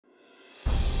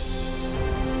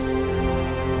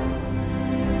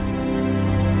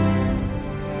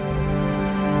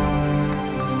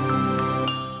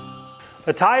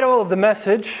The title of the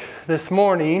message this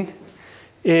morning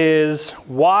is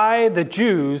Why the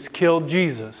Jews Killed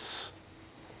Jesus.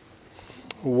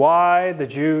 Why the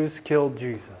Jews killed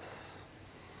Jesus.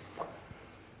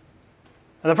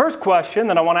 And the first question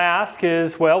that I want to ask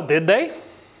is, well, did they?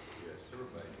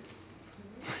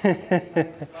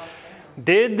 Are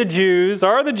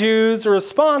the Jews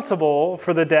responsible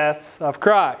for the death of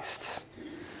Christ?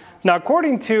 Now,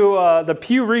 according to the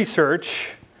Pew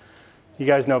Research, you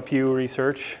guys know Pew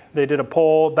Research, they did a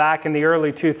poll back in the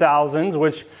early 2000s,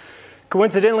 which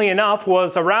coincidentally enough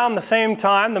was around the same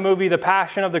time the movie The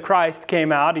Passion of the Christ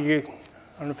came out. I don't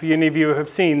know if any of you have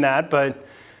seen that, but you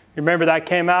remember that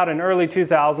came out in early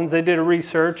 2000s. They did a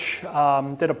research,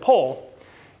 did a poll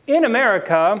in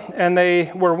America, and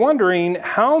they were wondering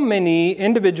how many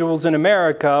individuals in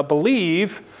America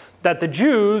believe that the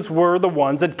Jews were the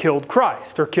ones that killed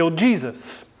Christ or killed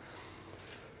Jesus.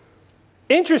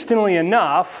 Interestingly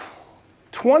enough,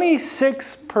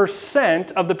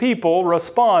 26% of the people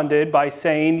responded by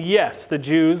saying, yes, the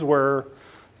Jews were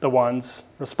the ones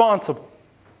responsible.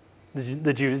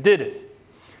 The Jews did it.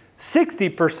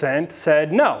 60%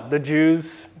 said, no, the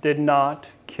Jews did not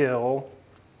kill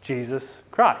Jesus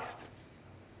Christ.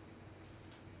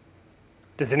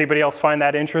 Does anybody else find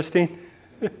that interesting?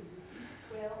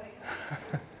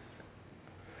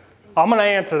 I'm going to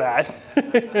answer that.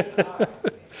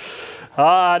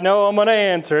 No, I'm going to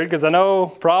answer it because I know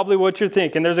probably what you're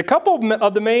thinking. There's a couple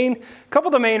of the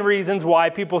main reasons why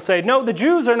people say, no, the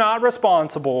Jews are not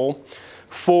responsible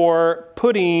for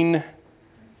putting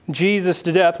Jesus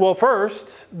to death. Well,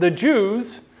 first, the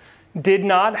Jews did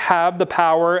not have the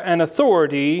power and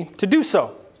authority to do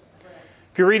so.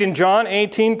 If you read in John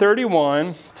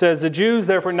 18:31, it says, the Jews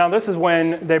therefore, now this is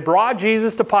when they brought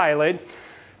Jesus to Pilate,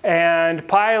 and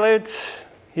Pilate,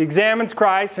 he examines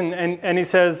Christ and he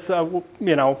says,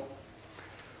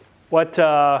 what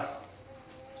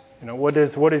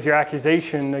is your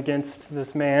accusation against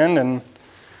this man? And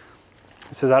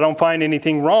he says, I don't find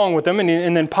anything wrong with him.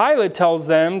 And then Pilate tells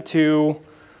them to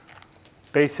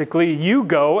basically, you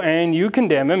go and you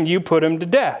condemn him, you put him to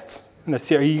death. And I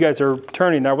see you guys are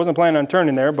turning there. I wasn't planning on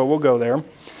turning there, but we'll go there.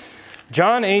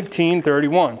 John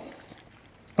 18:31.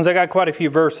 Because I got quite a few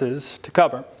verses to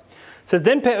cover. It says,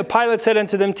 then Pilate said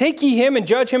unto them, take ye him and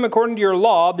judge him according to your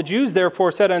law. The Jews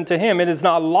therefore said unto him, it is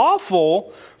not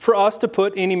lawful for us to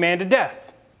put any man to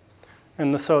death.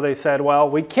 And so they said, well,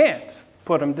 we can't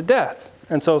put him to death.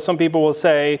 And so some people will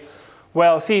say,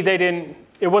 well, see,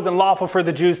 it wasn't lawful for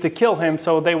the Jews to kill him,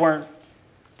 so they weren't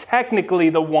technically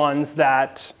the ones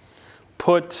that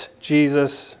put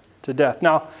Jesus to death.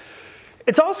 Now,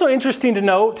 it's also interesting to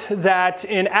note that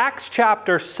in Acts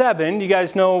chapter 7, you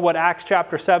guys know what Acts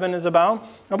chapter 7 is about?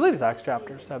 I believe it's Acts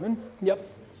chapter 7. Yep.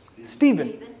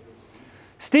 Stephen.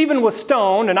 Stephen was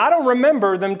stoned, and I don't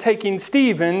remember them taking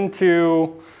Stephen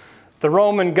to the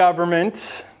Roman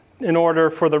government in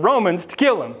order for the Romans to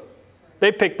kill him.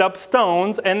 They picked up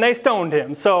stones and they stoned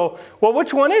him. So, well,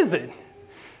 which one is it?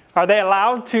 Are they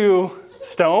allowed to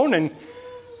stone and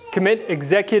commit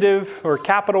executive or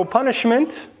capital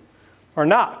punishment or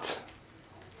not?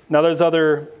 Now, there's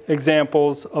other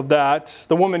examples of that.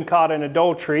 The woman caught in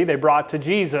adultery, they brought to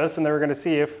Jesus, and they were going to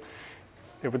see if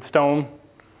they would stone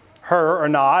her or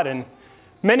not. And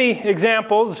many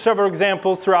examples, several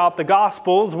examples throughout the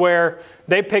Gospels where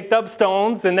they picked up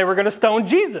stones and they were going to stone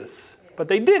Jesus, but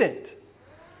they didn't.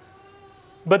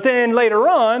 But then later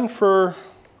on,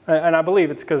 and I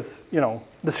believe it's because,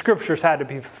 the scriptures had to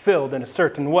be fulfilled in a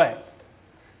certain way.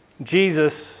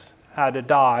 Jesus had to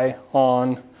die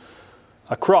on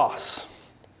a cross.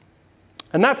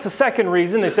 And that's the second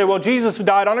reason. They say, well, Jesus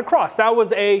died on a cross. That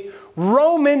was a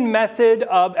Roman method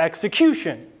of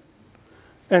execution.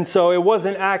 And so it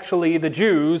wasn't actually the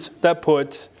Jews that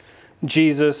put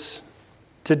Jesus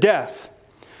to death.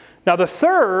 Now, the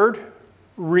third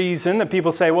reason that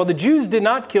people say, well, the Jews did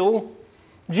not kill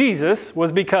Jesus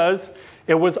was because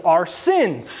it was our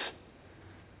sins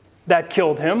that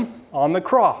killed him on the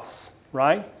cross,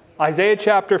 right? Isaiah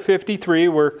chapter 53,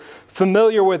 we're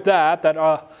familiar with that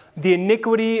the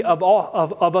iniquity of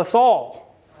us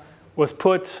all was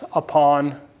put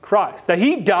upon Christ, that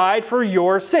he died for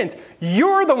your sins.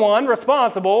 You're the one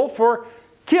responsible for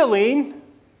killing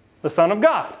the Son of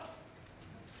God.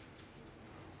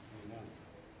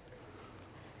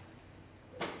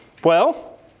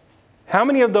 Well, how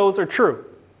many of those are true?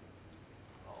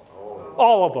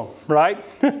 All of them, right?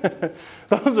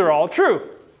 Those are all true.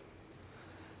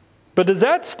 But does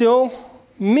that still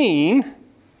mean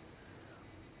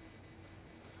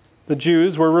the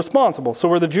Jews were responsible? So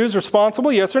were the Jews responsible,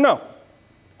 yes or no? I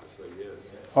say yes.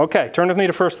 Okay, turn with me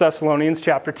to 1 Thessalonians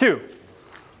chapter 2.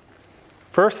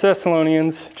 1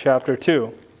 Thessalonians chapter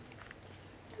 2.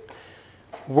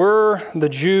 Were the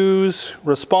Jews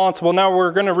responsible? Now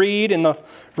we're going to read in the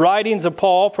writings of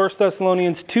Paul, 1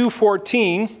 Thessalonians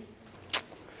 2:14.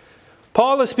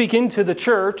 Paul is speaking to the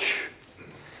church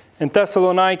in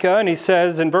Thessalonica, and he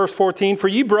says in verse 14, "For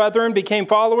ye, brethren, became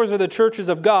followers of the churches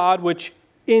of God, which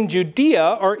in Judea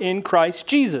are in Christ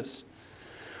Jesus.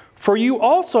 For you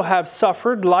also have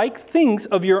suffered like things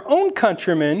of your own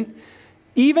countrymen,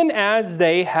 even as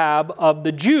they have of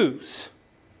the Jews."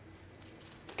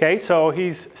 Okay, so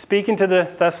he's speaking to the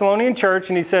Thessalonian church,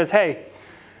 and he says, hey,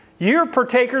 you're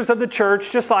partakers of the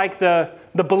church just like the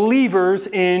believers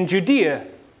in Judea.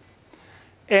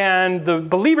 And the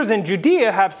believers in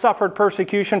Judea have suffered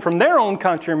persecution from their own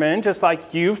countrymen, just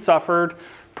like you've suffered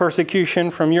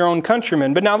persecution from your own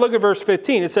countrymen. But now look at verse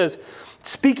 15. It says,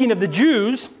 speaking of the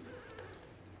Jews,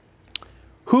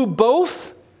 who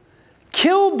both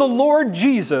killed the Lord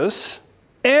Jesus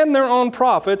and their own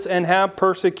prophets and have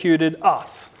persecuted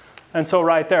us. And so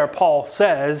right there, Paul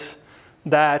says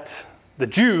that the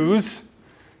Jews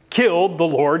killed the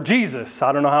Lord Jesus.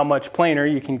 I don't know how much plainer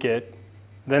you can get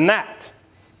than that.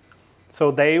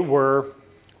 So they were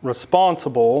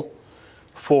responsible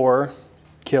for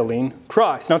killing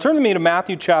Christ. Now turn with me to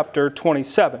Matthew chapter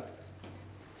 27.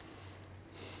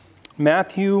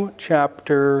 Matthew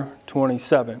chapter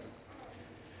 27.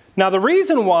 Now the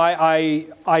reason why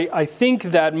I think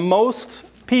that most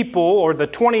people, or the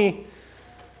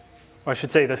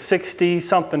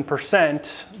 60-something%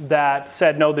 that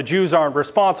said, no, the Jews aren't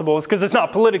responsible, is because it's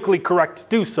not politically correct to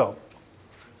do so.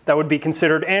 That would be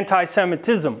considered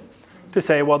anti-Semitism to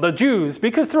say, well, the Jews,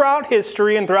 because throughout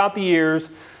history and throughout the years,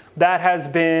 that has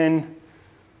been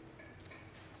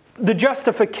the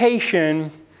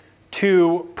justification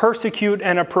to persecute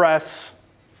and oppress,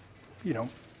 the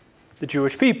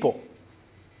Jewish people.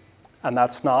 And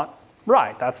that's not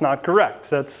right. That's not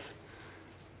correct. That's,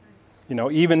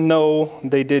 even though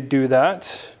they did do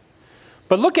that.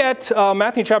 But look at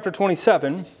Matthew chapter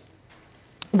 27,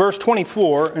 verse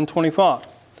 24 and 25.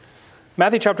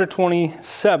 Matthew chapter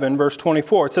 27, verse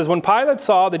 24. It says, when Pilate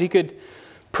saw that he could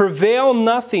prevail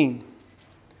nothing,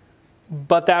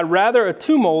 but that rather a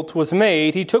tumult was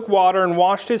made, he took water and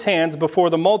washed his hands before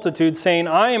the multitude, saying,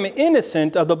 I am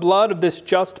innocent of the blood of this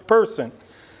just person.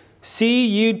 See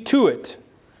ye to it.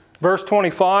 Verse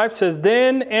 25 says,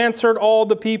 then answered all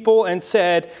the people and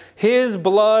said, his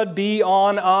blood be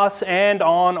on us and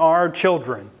on our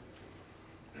children.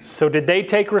 So did they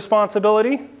take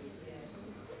responsibility?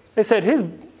 They said,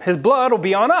 his blood will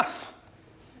be on us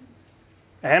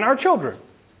and our children.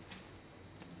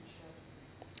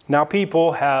 Now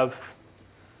people have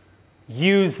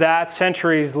used that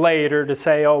centuries later to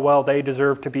say, oh, well, they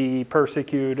deserve to be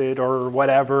persecuted or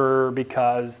whatever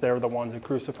because they're the ones who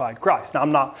crucified Christ.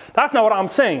 Now, that's not what I'm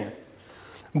saying.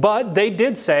 But they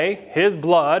did say, his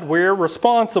blood, we're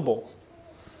responsible.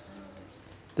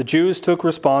 The Jews took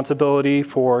responsibility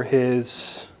for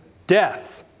his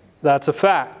death. That's a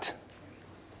fact.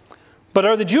 But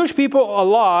are the Jewish people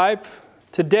alive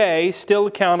today still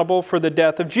accountable for the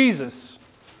death of Jesus?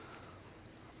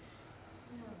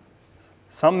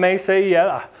 Some may say,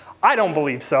 yeah, I don't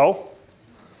believe so.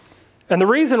 And the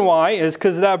reason why is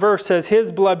because that verse says,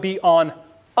 his blood be on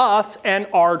us and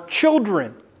our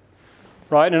children.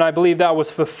 Right? And I believe that was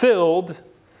fulfilled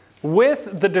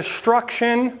with the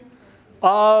destruction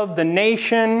of the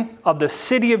nation, of the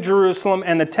city of Jerusalem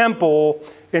and the temple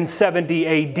in 70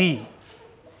 AD.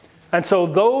 And so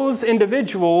those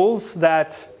individuals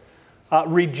that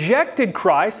rejected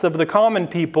Christ, of the common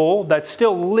people that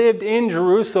still lived in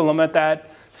Jerusalem at that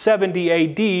 70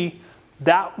 AD,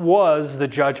 that was the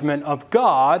judgment of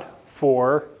God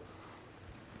for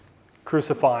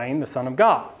crucifying the Son of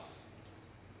God.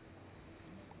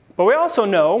 But we also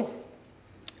know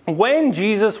when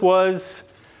Jesus was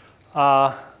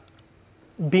when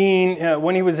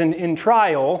he was in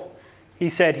trial, he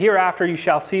said, hereafter you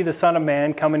shall see the Son of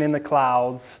Man coming in the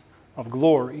clouds of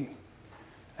glory.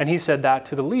 And he said that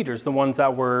to the leaders, the ones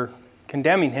that were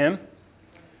condemning him.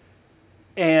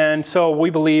 And so we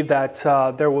believe that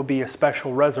there will be a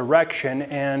special resurrection,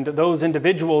 and those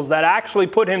individuals that actually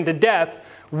put him to death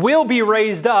will be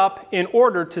raised up in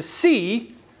order to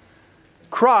see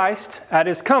Christ at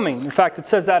his coming. In fact, it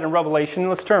says that in Revelation.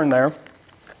 Let's turn there.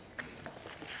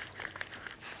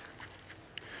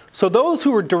 So those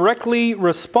who were directly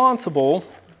responsible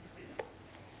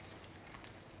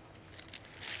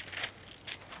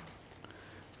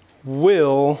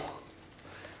will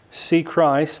see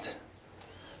Christ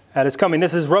at his coming.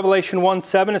 This is Revelation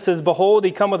 1:7. It says, behold, he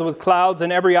cometh with clouds,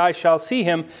 and every eye shall see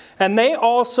him, and they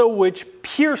also which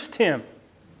pierced him.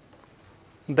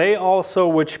 they also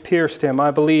which pierced him.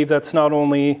 I believe that's not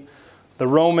only the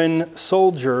Roman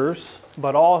soldiers,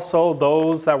 but also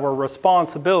those that were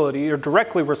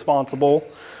directly responsible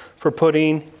for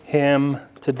putting him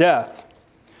to death.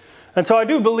 And so I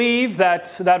do believe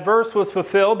that that verse was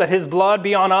fulfilled, that his blood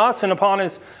be on us and upon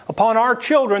our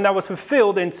children. That was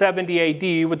fulfilled in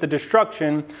 70 AD with the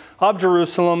destruction of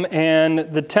Jerusalem and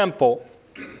the temple.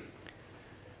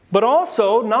 But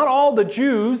also, not all the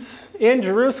Jews in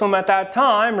Jerusalem at that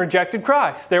time rejected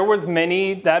Christ. There was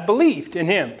many that believed in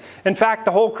him. In fact,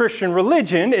 the whole Christian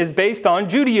religion is based on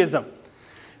Judaism.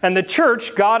 And the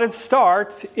church got its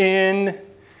start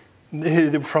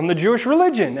from the Jewish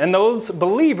religion. And those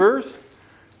believers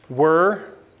were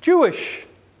Jewish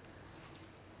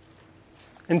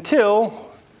until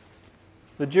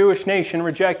the Jewish nation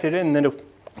rejected it and then it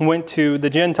went to the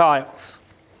Gentiles.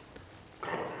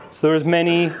 So there was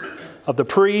many of the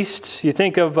priests. You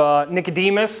think of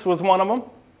Nicodemus was one of them.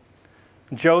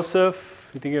 Joseph.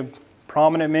 You think of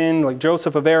prominent men like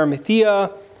Joseph of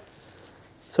Arimathea.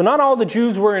 So not all the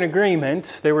Jews were in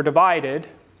agreement. They were divided.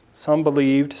 Some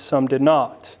believed, some did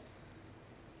not.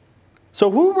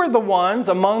 So who were the ones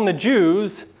among the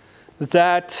Jews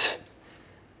that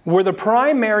were the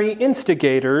primary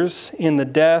instigators in the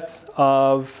death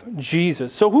of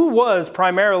Jesus? So who was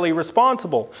primarily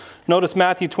responsible? Notice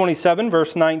Matthew 27,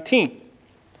 verse 19.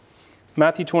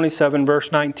 Matthew 27,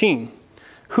 verse 19.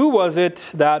 Who was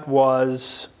it that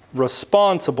was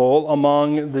responsible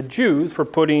among the Jews for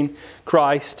putting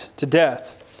Christ to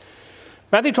death?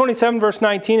 Matthew 27, verse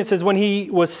 19, it says, when he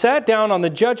was sat down on the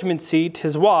judgment seat,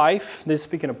 his wife, this is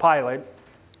speaking of Pilate,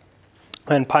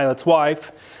 and Pilate's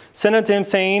wife, sent unto him,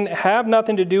 saying, have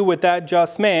nothing to do with that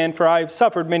just man, for I have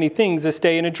suffered many things this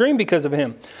day in a dream because of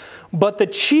him. But the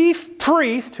chief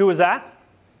priest, who was that?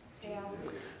 Yeah.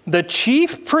 The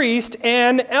chief priest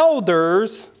and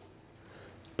elders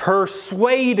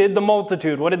persuaded the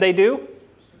multitude. What did they do?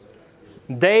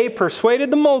 They persuaded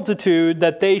the multitude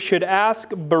that they should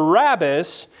ask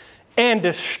Barabbas and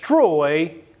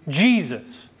destroy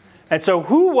Jesus. And so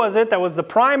who was it that was the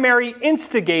primary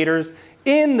instigators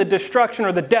in the destruction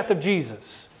or the death of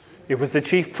Jesus? It was the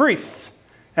chief priests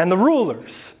and the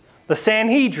rulers, the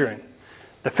Sanhedrin,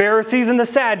 the Pharisees and the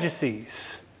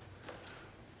Sadducees.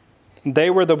 They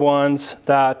were the ones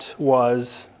that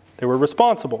they were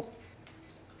responsible.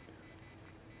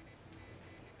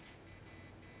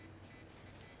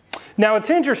 Now it's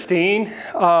interesting,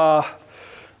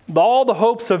 all the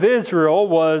hopes of Israel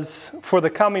was for the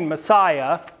coming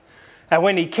Messiah, and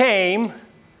when he came,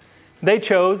 they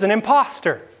chose an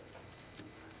imposter,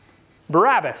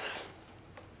 Barabbas.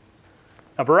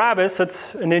 Now Barabbas,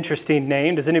 that's an interesting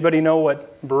name. Does anybody know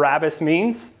what Barabbas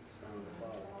means?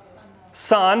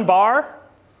 Son, Bar,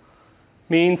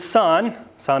 means son,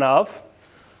 son of.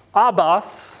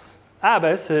 Abbas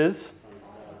is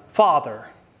father.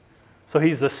 So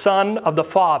he's the son of the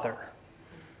Father.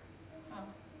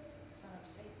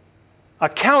 A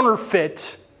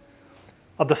counterfeit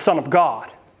of the Son of God.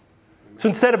 So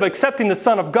instead of accepting the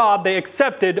Son of God, they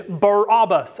accepted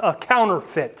Barabbas, a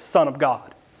counterfeit Son of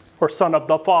God, or Son of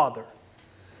the Father.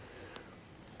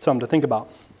 Something to think about.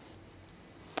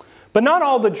 But not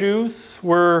all the Jews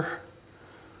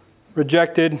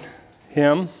rejected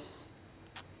him.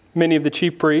 Many of the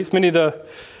chief priests, many of the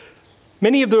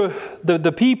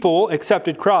people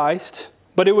accepted Christ,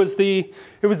 but it was the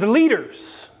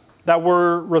leaders that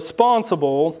were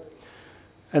responsible,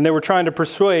 and they were trying to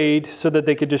persuade so that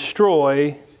they could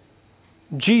destroy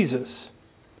Jesus.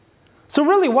 So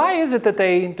really, why is it that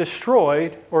they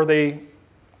destroyed or they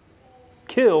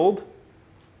killed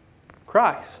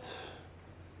Christ?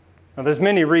 Now, there's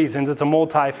many reasons. It's a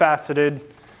multifaceted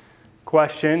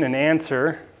question and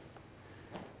answer.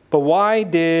 But why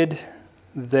did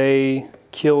they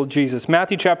kill Jesus?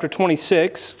 Matthew chapter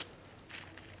 26.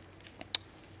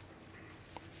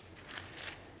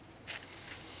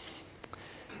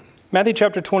 Matthew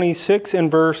chapter 26 and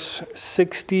verse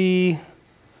 63.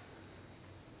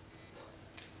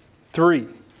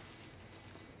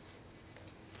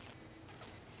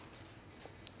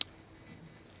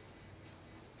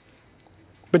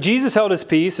 But Jesus held his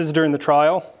peace, this is during the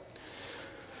trial.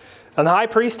 And the high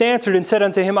priest answered and said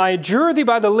unto him, I adjure thee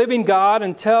by the living God,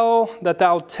 and that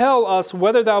thou tell us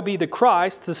whether thou be the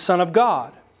Christ, the Son of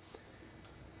God.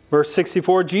 Verse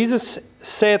 64, Jesus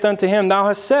saith unto him, Thou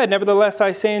hast said, nevertheless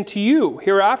I say unto you,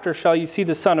 hereafter shall ye see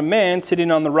the Son of Man sitting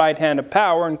on the right hand of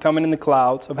power and coming in the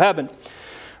clouds of heaven.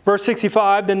 Verse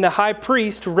 65, Then the high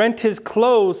priest rent his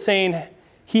clothes, saying,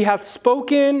 He hath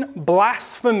spoken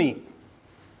blasphemy.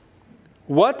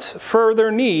 What further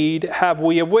need have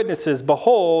we of witnesses?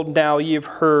 Behold, now ye have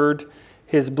heard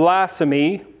his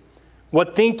blasphemy.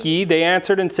 What think ye? They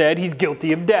answered and said, he's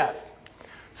guilty of death.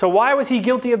 So why was he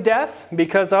guilty of death?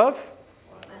 Because of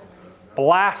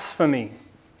blasphemy.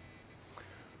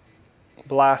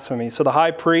 Blasphemy. So the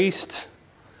high priest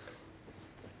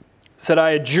said,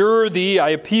 I adjure thee, I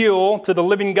appeal to the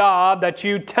living God that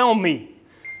you tell me.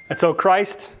 And so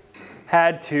Christ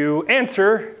had to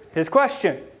answer his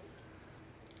question.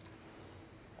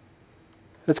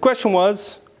 His question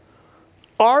was,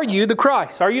 are you the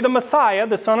Christ? Are you the Messiah,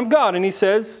 the Son of God? And he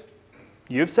says,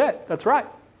 you have said, that's right.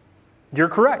 You're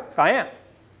correct, I am.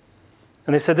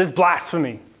 And they said, this is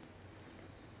blasphemy.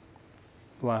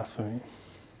 Blasphemy.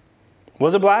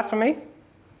 Was it blasphemy?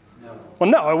 No. Well,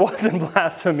 no, it wasn't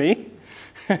blasphemy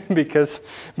because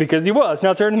he was.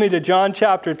 Now turn with me to John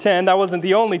chapter 10. That wasn't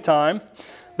the only time.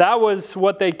 That was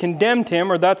what they condemned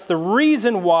him, or that's the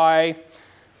reason why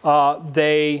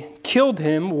they killed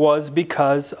him, was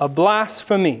because of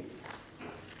blasphemy.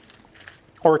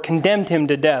 Or condemned him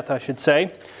to death, I should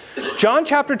say. John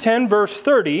chapter 10, verse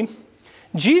 30,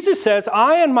 Jesus says,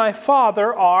 I and my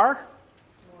Father are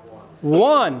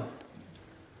one.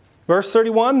 Verse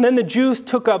 31, then the Jews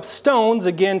took up stones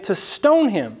again to stone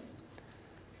him.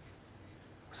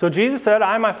 So Jesus said,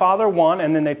 I and my Father are one,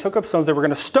 and then they took up stones. They were going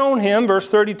to stone him. Verse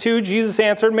 32, Jesus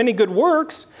answered, many good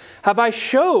works have I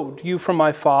showed you from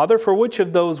my Father. For which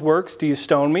of those works do you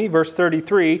stone me? Verse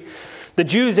 33, the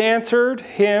Jews answered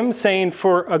him, saying,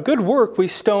 for a good work we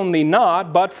stone thee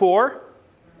not, but for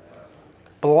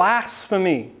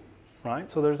blasphemy. Right?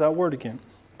 So there's that word again.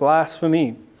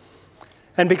 Blasphemy.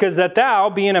 And because that thou,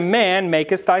 being a man,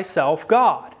 makest thyself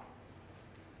God.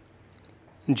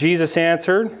 And Jesus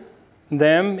answered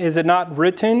them, is it not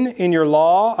written in your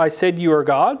law, I said you are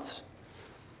gods?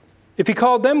 If he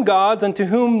called them gods, unto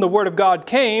whom the word of God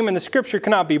came, and the scripture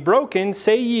cannot be broken,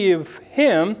 say ye of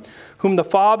him whom the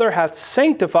Father hath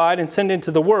sanctified and sent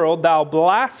into the world, thou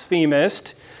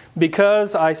blasphemest,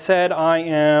 because I said I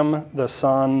am the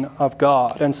Son of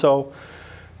God. And so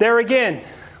there again,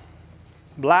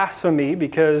 blasphemy,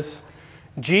 because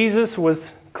Jesus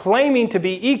was claiming to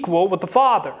be equal with the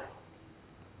Father.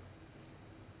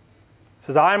 He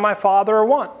says, I and my Father are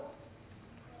one.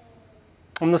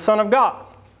 I'm the Son of God.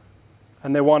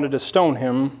 And they wanted to stone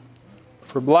him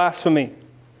for blasphemy.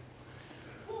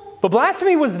 But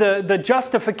blasphemy was the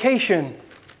justification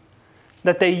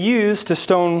that they used to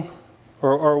stone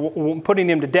or putting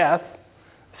him to death.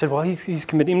 They said, well, he's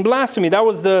committing blasphemy. That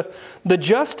was the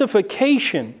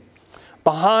justification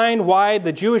behind why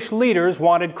the Jewish leaders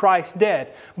wanted Christ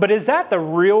dead. But is that the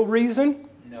real reason?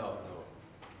 No.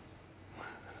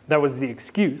 That was the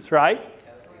excuse, right?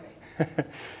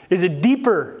 Is it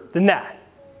deeper than that?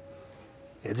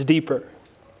 It's deeper.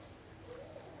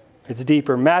 It's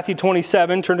deeper. Matthew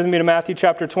 27, turn with me to Matthew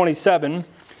chapter 27.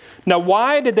 Now,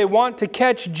 why did they want to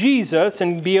catch Jesus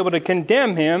and be able to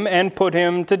condemn him and put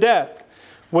him to death?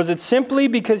 Was it simply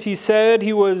because he said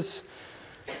he was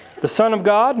the Son of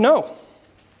God? No.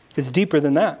 It's deeper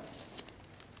than that.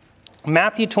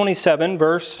 Matthew 27,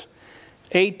 verse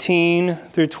 18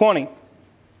 through 20.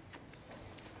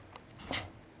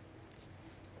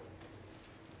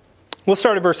 We'll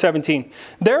start at verse 17.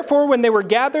 Therefore, when they were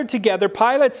gathered together,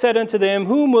 Pilate said unto them,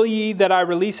 whom will ye that I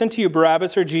release unto you,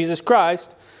 Barabbas or Jesus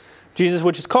Christ? Jesus,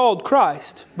 which is called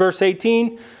Christ. Verse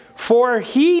 18. For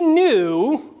he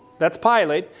knew, that's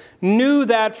Pilate, knew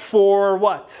that for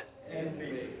what?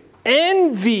 Envy.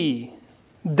 Envy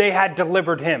they had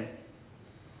delivered him.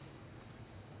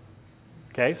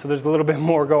 Okay, so there's a little bit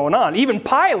more going on. Even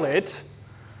Pilate,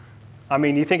 I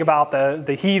mean, you think about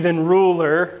the heathen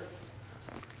ruler,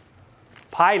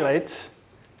 Pilate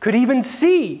could even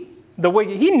see the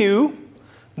wicked. He knew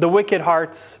the wicked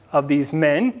hearts of these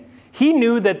men. He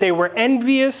knew that they were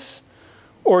envious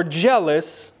or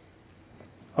jealous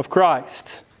of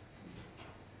Christ.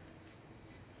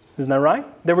 Isn't that right?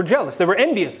 They were jealous. They were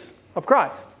envious of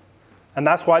Christ. And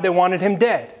that's why they wanted him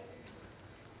dead.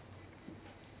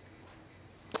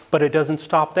 But it doesn't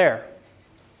stop there.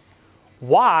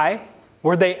 Why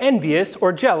were they envious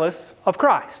or jealous of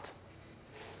Christ?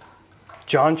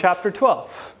 John chapter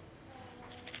 12.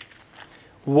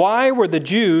 Why were the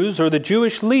Jews or the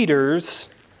Jewish leaders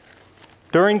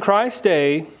during Christ's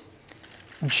day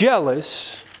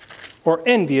jealous or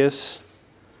envious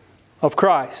of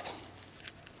Christ?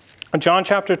 John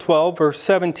chapter 12, verse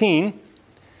 17.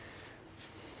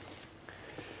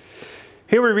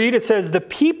 Here we read, it says, the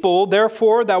people,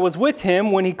 therefore, that was with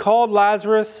him when he called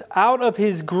Lazarus out of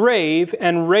his grave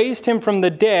and raised him from the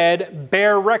dead,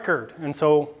 bear record. And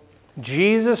so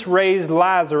Jesus raised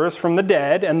Lazarus from the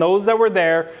dead, and those that were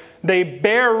there, they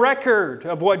bear record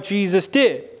of what Jesus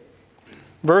did.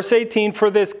 Verse 18, for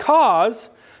this cause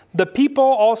the people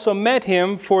also met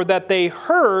him, for that they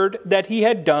heard that he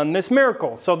had done this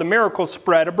miracle. So the miracle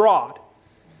spread abroad.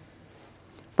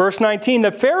 Verse 19,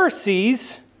 the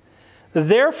Pharisees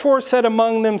therefore said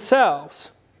among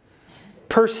themselves,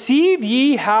 perceive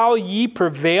ye how ye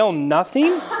prevail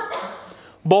nothing?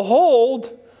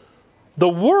 Behold, the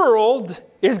world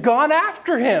is gone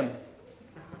after him.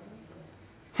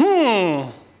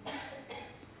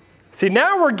 See,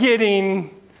 now we're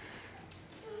getting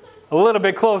a little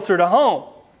bit closer to home.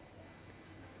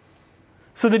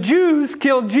 So the Jews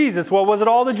killed Jesus. Well, was it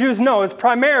all the Jews? No, it's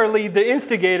primarily the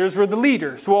instigators were the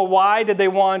leaders. Well, why did they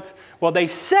want? Well, they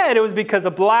said it was because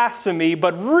of blasphemy,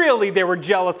 but really they were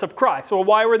jealous of Christ. Well,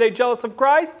 why were they jealous of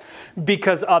Christ?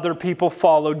 Because other people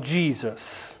followed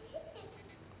Jesus.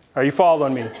 Are you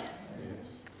following me?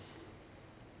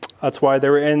 That's why they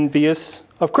were envious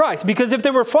of Christ. Because if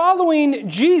they were following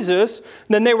Jesus,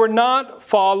 then they were not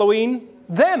following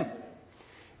them.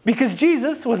 Because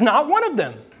Jesus was not one of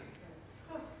them.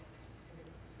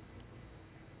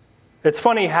 It's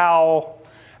funny how,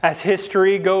 as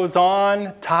history goes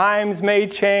on, times may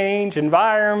change,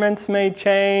 environments may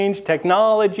change,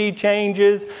 technology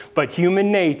changes, but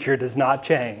human nature does not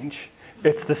change.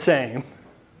 It's the same.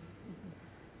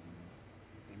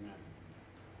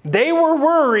 They were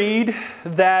worried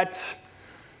that,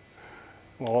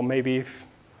 well, maybe if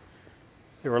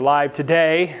they were alive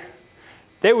today,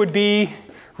 they would be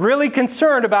really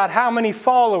concerned about how many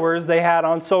followers they had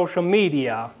on social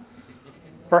media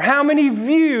or how many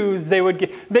views they would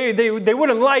get. They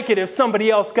wouldn't like it if somebody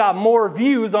else got more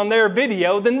views on their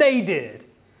video than they did,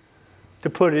 to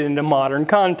put it into modern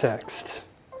context.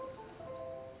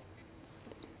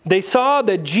 They saw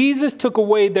that Jesus took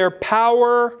away their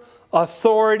power,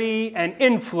 authority, and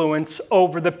influence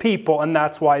over the people, and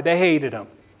that's why they hated him.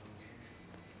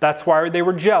 That's why they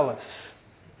were jealous.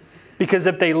 Because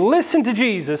if they listened to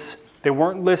Jesus, they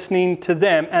weren't listening to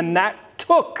them, and that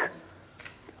took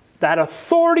that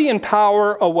authority and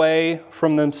power away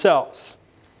from themselves.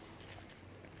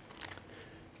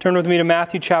 Turn with me to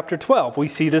Matthew chapter 12. We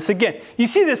see this again. You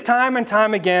see this time and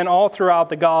time again all throughout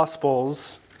the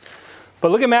Gospels.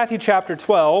 But look at Matthew chapter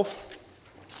 12.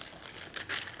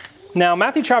 Now,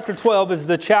 Matthew chapter 12 is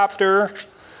the chapter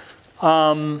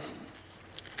about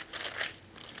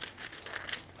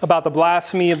the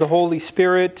blasphemy of the Holy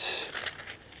Spirit.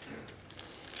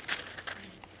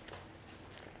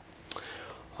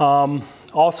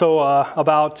 Also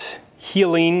about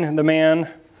healing the man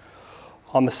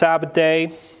on the Sabbath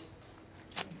day.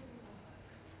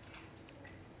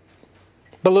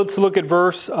 But let's look at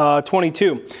verse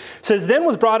 22. It says, then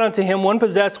was brought unto him one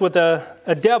possessed with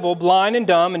a devil, blind and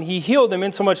dumb, and he healed him,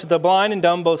 insomuch that the blind and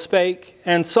dumb both spake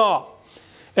and saw.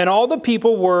 And all the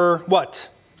people were what?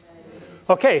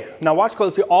 Okay, now watch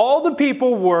closely. All the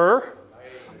people were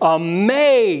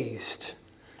amazed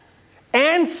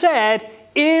and said,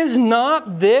 is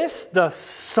not this the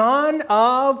Son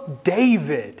of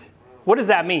David? What does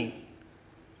that mean?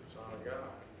 The Son of God.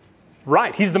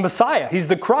 Right, he's the Messiah. He's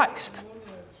the Christ.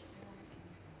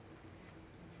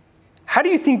 How do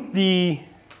you think the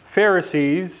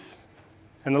Pharisees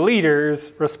and the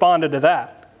leaders responded to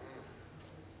that?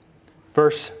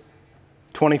 Verse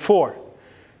 24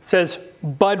 says,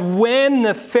 but when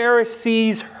the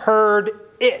Pharisees heard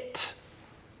it,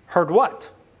 heard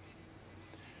what?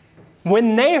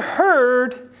 When they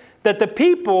heard that the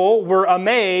people were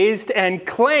amazed and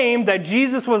claimed that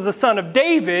Jesus was the Son of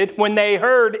David, when they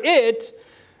heard it,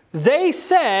 they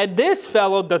said, this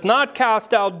fellow doth not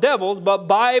cast out devils, but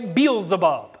by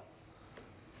Beelzebub.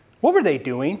 What were they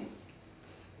doing?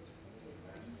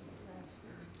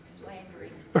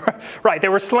 Slandering. Right, they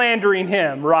were slandering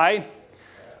him, right?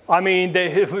 I mean,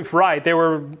 they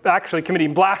were actually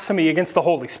committing blasphemy against the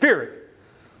Holy Spirit.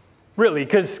 Really,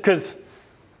 because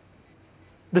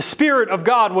the Spirit of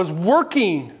God was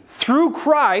working through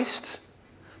Christ,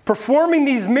 performing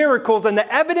these miracles, and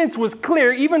the evidence was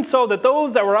clear, even so that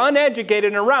those that were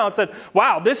uneducated and around said,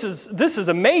 wow, this is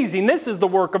amazing. This is the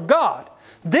work of God.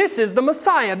 This is the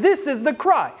Messiah. This is the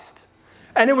Christ.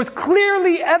 And it was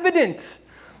clearly evident,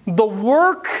 the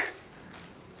work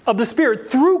of the Spirit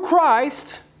through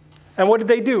Christ. And what did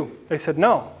they do? They said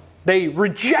no. They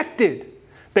rejected.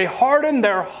 They hardened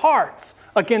their hearts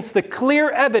against the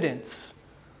clear evidence.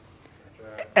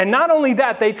 And not only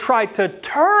that, they tried to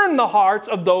turn the hearts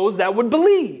of those that would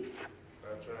believe.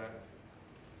 That's right.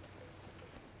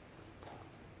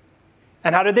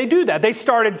 And how did they do that? They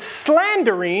started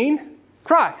slandering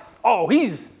Christ. Oh,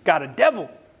 he's got a devil.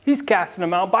 He's casting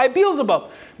them out by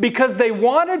Beelzebub. Because they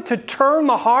wanted to turn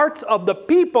the hearts of the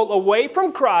people away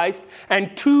from Christ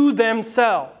and to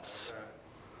themselves.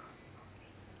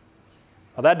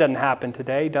 Well, that doesn't happen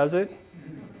today, does it?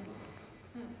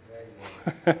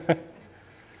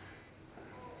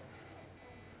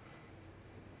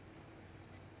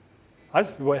 That's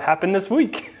what happened this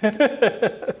week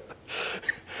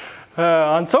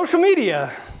on social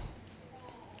media.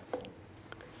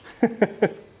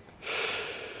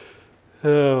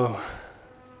 Oh.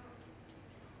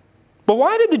 But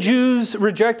why did the Jews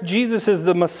reject Jesus as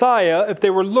the Messiah if they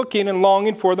were looking and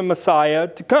longing for the Messiah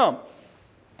to come?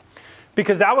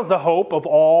 Because that was the hope of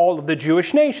all of the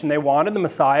Jewish nation. They wanted the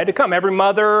Messiah to come. Every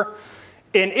mother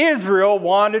in Israel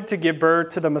wanted to give birth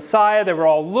to the Messiah. They were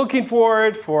all looking for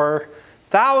it for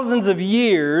thousands of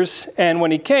years. And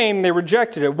when he came, they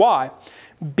rejected it. Why?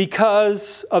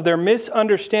 Because of their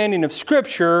misunderstanding of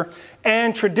Scripture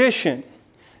and tradition.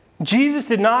 Jesus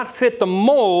did not fit the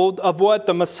mold of what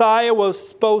the Messiah was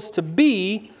supposed to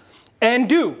be and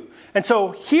do. And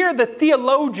so here the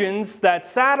theologians that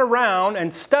sat around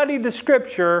and studied the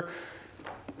Scripture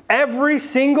every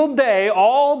single day,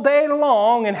 all day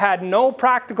long, and had no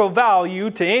practical value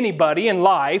to anybody in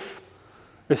life,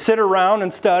 they sit around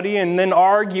and study and then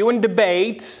argue and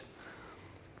debate.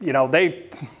 You know, they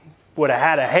would have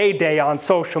had a heyday on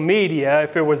social media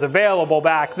if it was available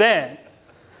back then.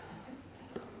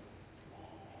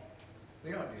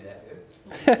 We don't do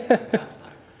that, dude.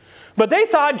 But they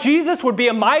thought Jesus would be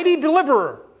a mighty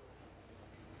deliverer.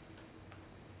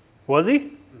 Was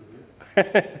he?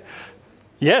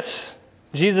 Yes,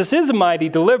 Jesus is a mighty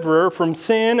deliverer from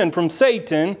sin and from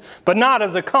Satan, but not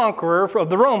as a conqueror of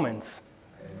the Romans.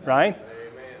 Right?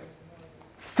 Amen.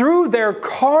 Through their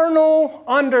carnal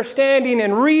understanding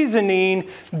and reasoning,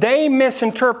 they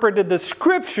misinterpreted the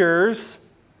Scriptures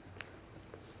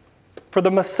for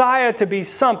the Messiah to be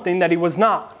something that he was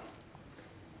not.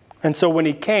 And so when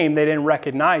he came, they didn't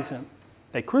recognize him.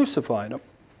 They crucified him.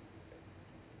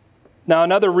 Now,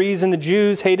 another reason the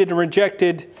Jews hated and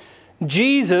rejected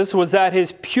Jesus was that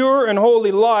his pure and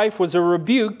holy life was a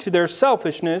rebuke to their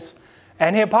selfishness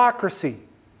and hypocrisy.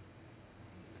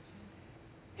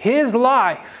 His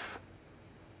life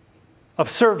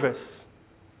of service,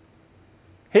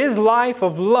 his life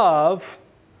of love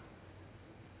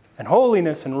and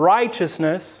holiness and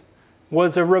righteousness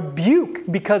was a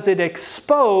rebuke because it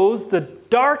exposed the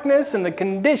darkness and the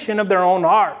condition of their own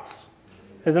hearts.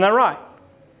 Isn't that right?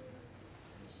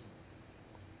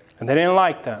 And they didn't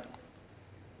like that.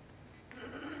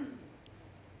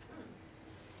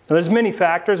 Now, there's many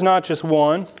factors, not just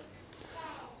one.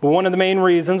 But one of the main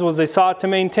reasons was they sought to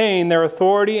maintain their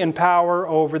authority and power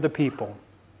over the people.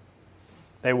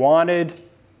 They wanted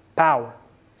power.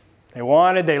 They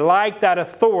liked that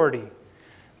authority.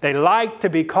 They liked to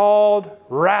be called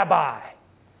rabbi.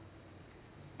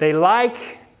 They liked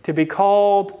to be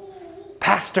called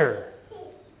pastor.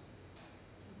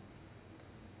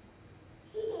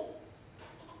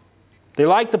 They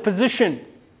liked the position.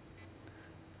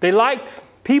 They liked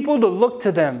people to look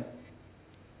to them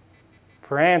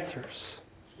for answers.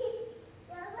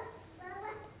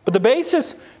 But the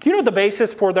basis, do you know what the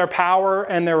basis for their power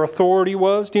and their authority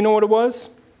was? Do you know what it was?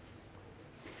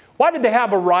 Why did they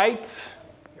have a right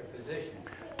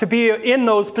to be in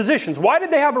those positions? Why did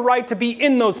they have a right to be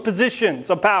in those positions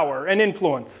of power and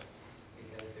influence?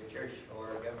 Because the church or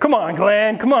government. Come on,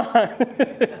 Glenn, come on.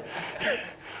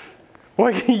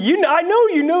 Well, I know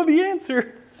you know the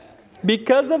answer.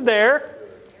 Because of their...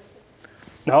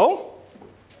 No?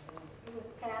 It was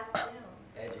passed down.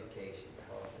 Education.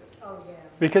 Oh, yeah.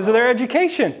 Because of their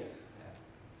education.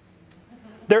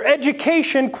 Their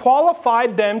education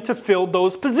qualified them to fill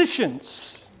those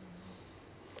positions.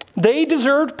 They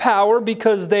deserved power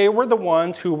because they were the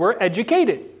ones who were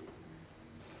educated.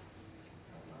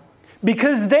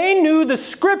 Because they knew the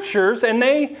Scriptures and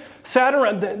they sat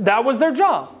around. That was their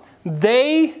job.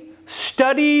 They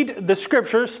studied the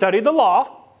Scriptures, studied the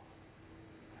law.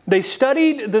 They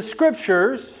studied the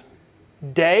Scriptures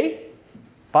day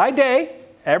by day,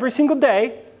 every single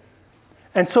day.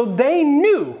 And so they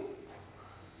knew.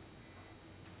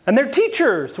 And their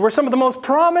teachers were some of the most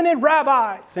prominent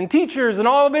rabbis and teachers in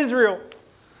all of Israel.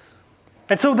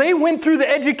 And so they went through the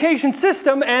education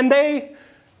system and they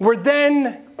were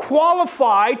then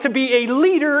qualified to be a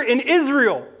leader in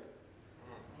Israel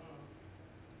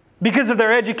because of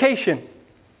their education.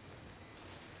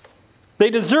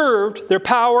 They deserved their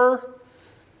power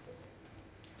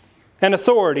and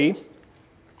authority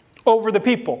over the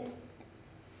people.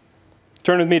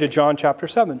 Turn with me to John chapter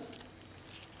 7.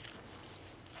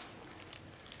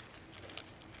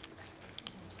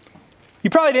 You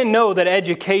probably didn't know that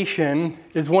education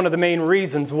is one of the main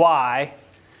reasons why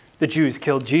the Jews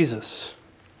killed Jesus.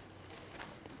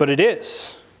 But it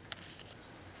is.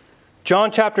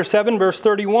 John chapter 7, verse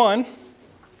 31.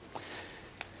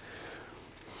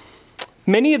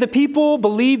 Many of the people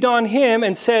believed on him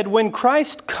and said, when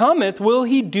Christ cometh, will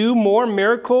he do more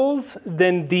miracles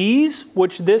than these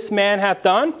which this man hath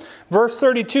done? Verse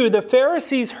 32, the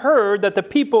Pharisees heard that the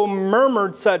people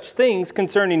murmured such things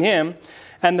concerning him,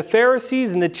 and the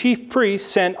Pharisees and the chief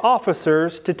priests sent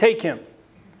officers to take him.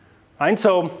 And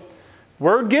so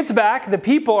word gets back, the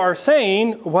people are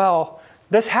saying, well,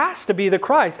 this has to be the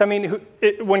Christ. I mean,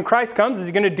 when Christ comes, is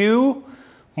he going to do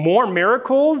more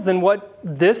miracles than what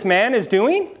this man is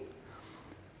doing?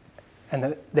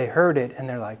 And they heard it and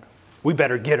they're like, we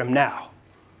better get him now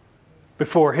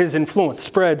before his influence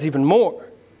spreads even more.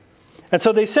 And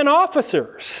so they sent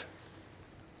officers.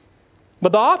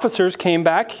 But the officers came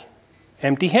back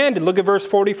empty-handed. Look at verse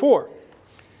 44.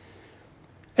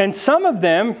 And some of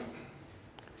them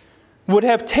would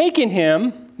have taken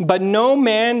him, but no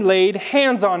man laid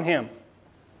hands on him.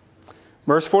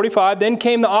 Verse 45, then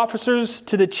came the officers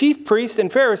to the chief priests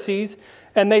and Pharisees,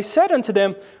 and they said unto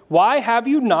them, why have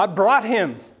you not brought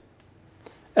him?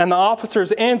 And the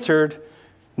officers answered,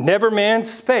 never man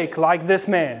spake like this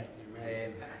man.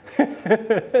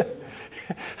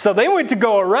 So they went to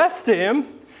go arrest him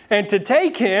and to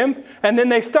take him, and then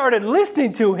they started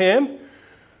listening to him.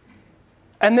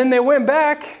 And then they went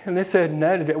back and they said,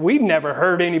 no, we've never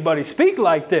heard anybody speak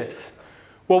like this.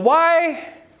 Well, why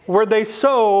were they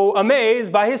so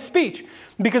amazed by his speech?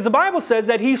 Because the Bible says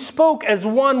that he spoke as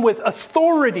one with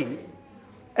authority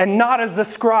and not as the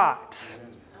scribes.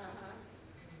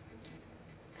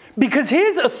 Because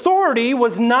his authority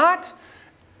was not,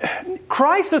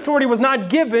 Christ's authority was not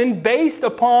given based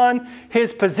upon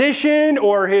his position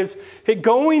or his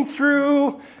going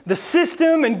through the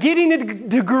system and getting a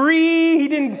degree. He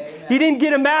didn't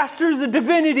get a master's of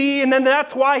divinity, and then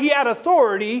that's why he had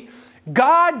authority.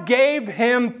 God gave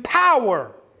him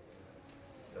power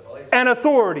and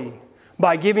authority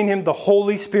by giving him the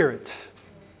Holy Spirit.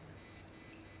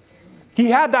 He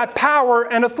had that power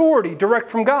and authority direct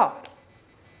from God.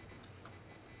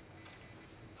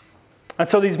 And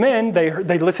so these men,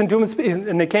 they listened to him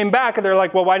and they came back and they're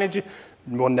like, well, why didn't you?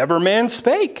 Well, never man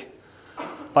spake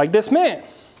like this man.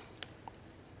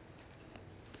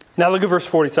 Now look at verse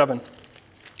 47.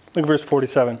 Look at verse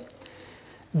 47.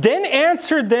 Then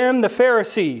answered them the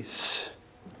Pharisees.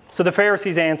 So the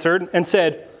Pharisees answered and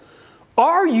said,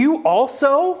 are you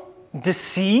also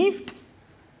deceived?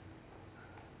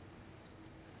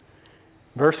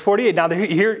 Verse 48. Now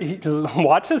here,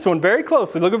 watch this one very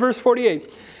closely. Look at verse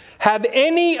 48. Have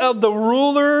any of the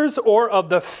rulers or of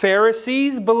the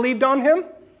Pharisees believed on him?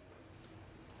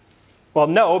 Well,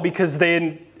 no, because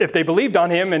if they believed on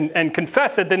him and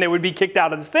confessed it, then they would be kicked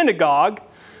out of the synagogue.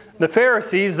 The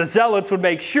Pharisees, the zealots, would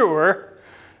make sure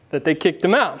that they kicked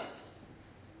them out.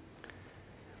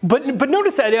 But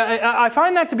notice that. I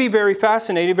find that to be very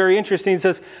fascinating, very interesting. It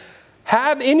says,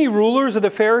 have any rulers of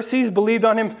the Pharisees believed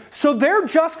on him? So their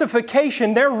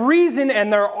justification, their reason,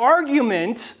 and their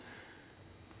argument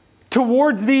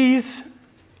towards these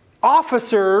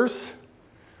officers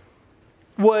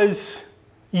was,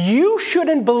 you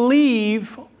shouldn't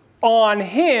believe on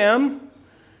him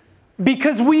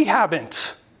because we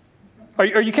haven't.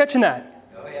 Are you catching that?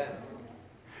 Oh, yeah.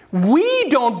 We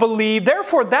don't believe,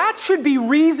 therefore that should be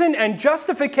reason and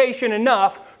justification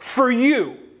enough for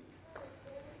you.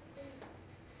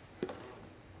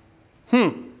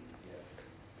 Well,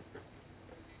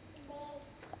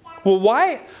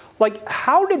 why? Like,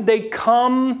 how did they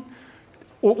come?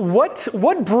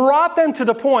 What brought them to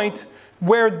the point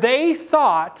where they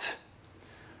thought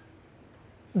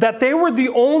that they were the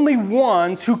only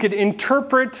ones who could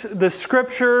interpret the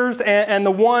scriptures and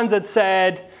the ones that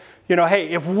said, you know, hey,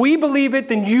 if we believe it,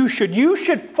 then you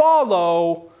should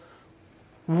follow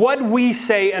what we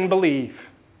say and believe.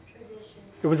 Tradition.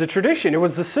 It was a tradition. It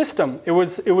was the system. It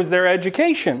was their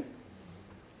education.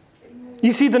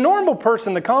 You see, the normal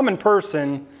person, the common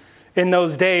person in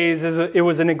those days, it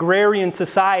was an agrarian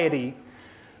society.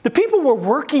 The people were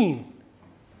working.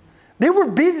 They were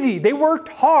busy. They worked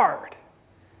hard.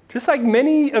 Just like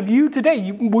many of you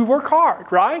today, we work hard,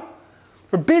 right?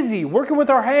 We're busy, working with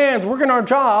our hands, working our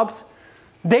jobs.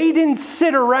 They didn't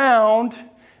sit around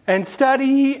and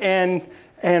study and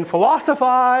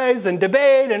philosophize and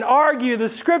debate and argue the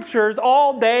scriptures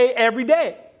all day, every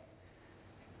day,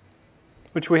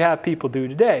 which we have people do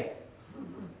today,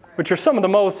 which are some of the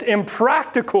most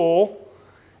impractical,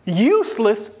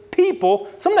 useless people.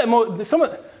 Some of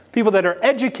the people that are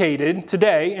educated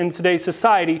today in today's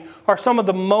society are some of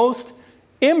the most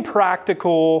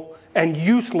impractical and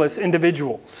useless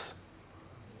individuals.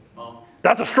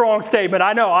 That's a strong statement.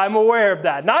 I know. I'm aware of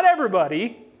that. Not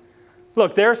everybody.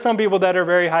 Look, there are some people that are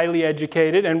very highly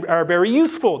educated and are very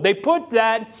useful. They put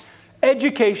that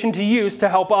education to use to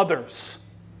help others.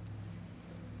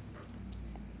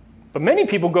 But many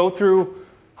people go through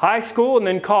high school and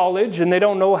then college and they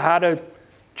don't know how to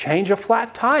change a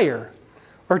flat tire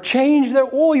or change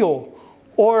their oil,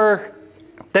 or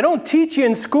they don't teach you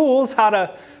in schools how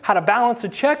to balance a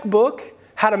checkbook,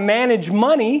 how to manage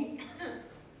money.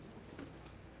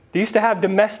 They used to have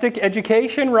domestic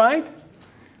education, right?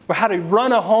 Or how to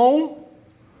run a home,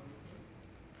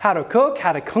 how to cook,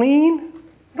 how to clean.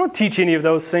 They don't teach any of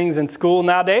those things in school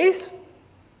nowadays.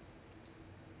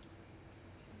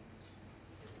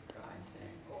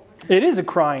 It is a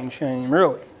crying shame,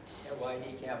 really. At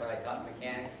YD camp, I taught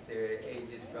mechanics. Their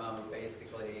ages from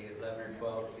basically 11 or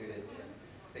 12 to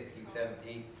 16,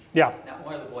 17. Yeah. Not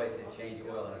one of the boys had changed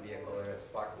oil in a vehicle or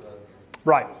spark plugs.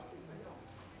 Right.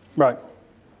 Right.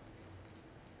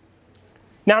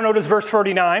 Now notice verse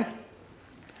 49.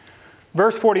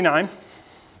 Verse 49.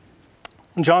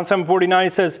 In John 7:49,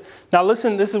 it says, now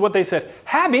listen, this is what they said.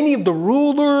 Have any of the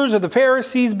rulers or the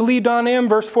Pharisees believed on him?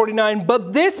 Verse 49,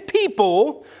 but this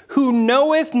people who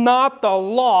knoweth not the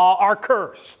law are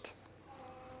cursed.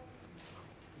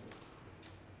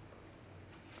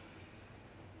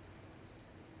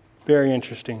 Very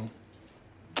interesting.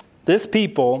 This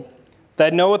people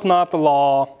that knoweth not the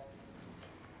law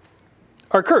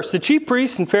are cursed. The chief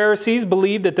priests and Pharisees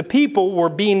believed that the people were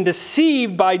being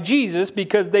deceived by Jesus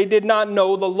because they did not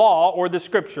know the law or the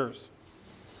scriptures.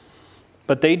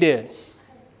 But they did.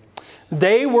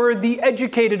 They were the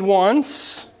educated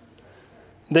ones.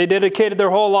 They dedicated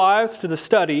their whole lives to the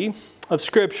study of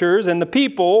scriptures, and the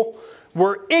people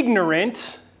were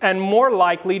ignorant and more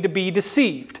likely to be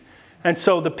deceived. And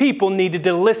so the people needed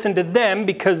to listen to them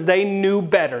because they knew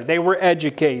better. They were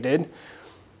educated.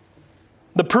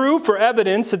 The proof or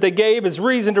evidence that they gave as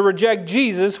reason to reject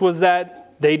Jesus was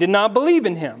that they did not believe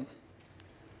in him.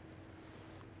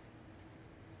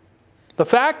 The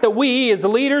fact that we, as the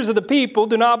leaders of the people,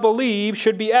 do not believe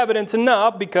should be evidence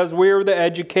enough because we're the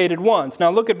educated ones. Now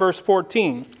look at verse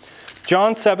 14.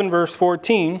 John 7, verse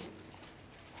 14.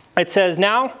 It says,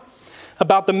 now,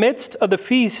 about the midst of the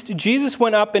feast, Jesus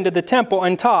went up into the temple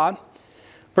and taught.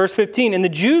 Verse 15, and the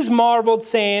Jews marveled,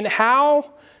 saying,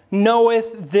 how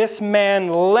knoweth this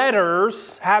man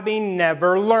letters, having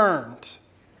never learned?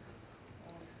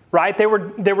 Right? They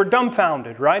were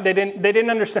dumbfounded, right? They didn't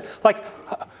understand. Like,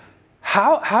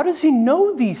 how does he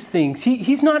know these things?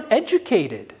 He's not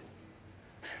educated.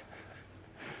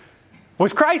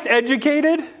 Was Christ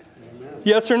educated? Amen.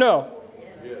 Yes or no?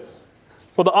 Yes.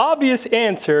 Well, the obvious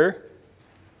answer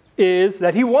is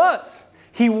that he was.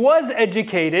 He was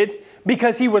educated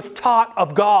because he was taught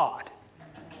of God.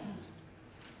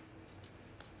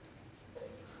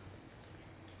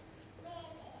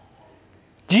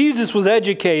 Jesus was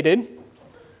educated.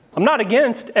 I'm not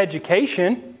against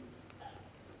education.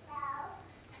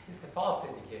 It's a false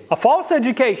education. A false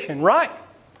education, right?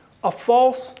 A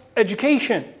false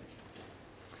education.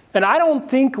 And I don't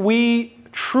think we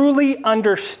truly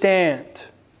understand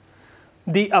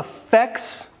the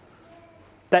effects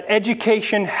that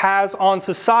education has on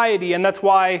society. And that's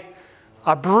why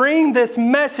I bring this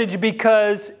message,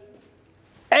 because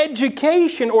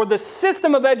education, or the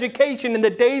system of education in the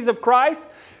days of Christ,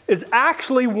 is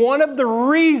actually one of the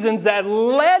reasons that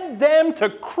led them to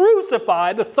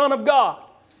crucify the Son of God.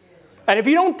 And if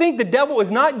you don't think the devil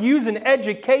is not using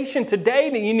education today,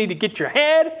 then you need to get your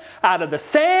head out of the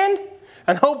sand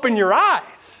and open your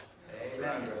eyes.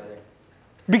 Amen, brother.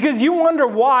 Because you wonder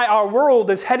why our world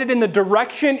is headed in the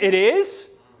direction it is.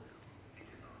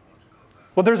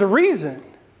 Well, there's a reason.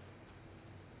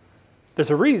 There's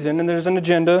a reason, and there's an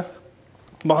agenda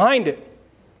behind it.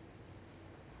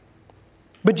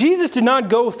 But Jesus did not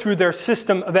go through their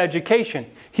system of education.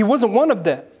 He wasn't one of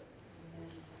them.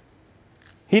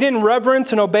 He didn't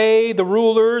reverence and obey the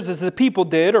rulers as the people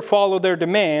did, or follow their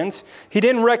demands. He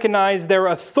didn't recognize their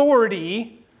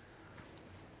authority.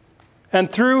 And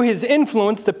through his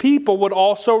influence, the people would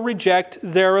also reject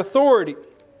their authority.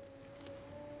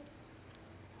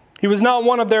 He was not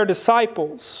one of their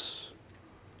disciples.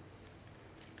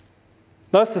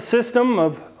 Thus, the system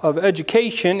of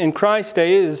education in Christ's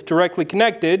day is directly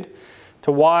connected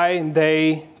to why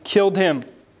they killed him.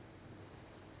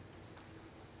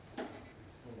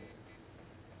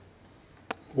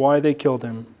 Why they killed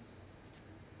him.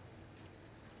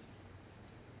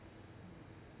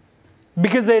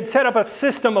 Because they had set up a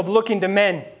system of looking to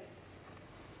men.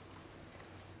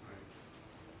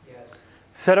 Yes.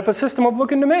 Set up a system of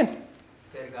looking to men.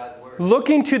 Instead of God's word.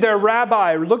 Looking to their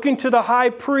rabbi, looking to the high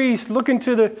priest,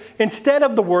 instead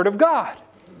of the Word of God.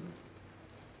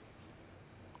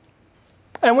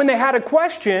 And when they had a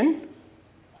question,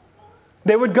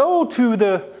 they would go to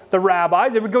the the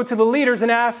rabbis. They would go to the leaders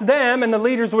and ask them, and the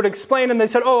leaders would explain, and they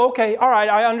said, oh, okay, all right,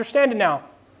 I understand it now.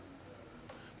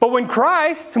 But when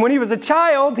Christ, when he was a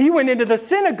child, he went into the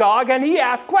synagogue and he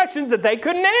asked questions that they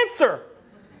couldn't answer.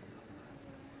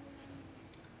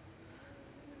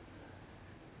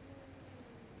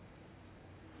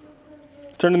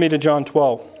 Turn to me to John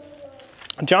 12.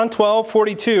 John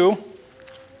 12:42.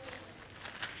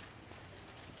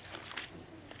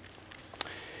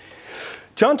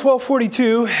 John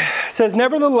 12:42 says,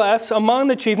 nevertheless, among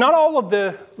the chief, not all of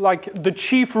the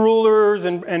chief rulers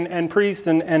and priests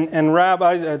and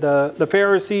rabbis, the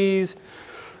Pharisees,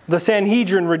 the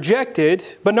Sanhedrin rejected.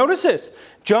 But notice this,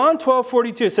 John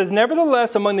 12:42 says,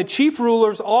 nevertheless, among the chief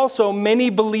rulers also many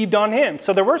believed on him.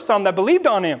 So there were some that believed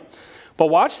on him. But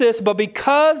watch this, but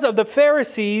because of the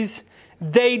Pharisees,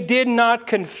 they did not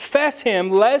confess him,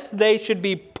 lest they should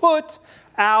be put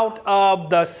out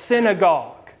of the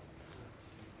synagogue.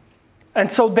 And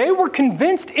so they were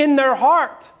convinced in their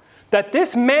heart that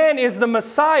this man is the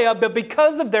Messiah, but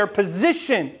because of their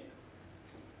position,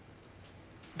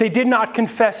 they did not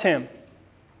confess him.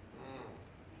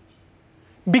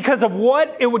 Because of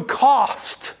what it would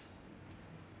cost.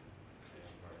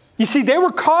 You see, they were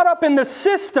caught up in the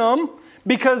system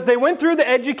because they went through the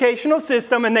educational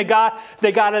system and they got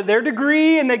their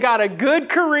degree and they got a good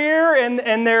career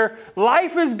and their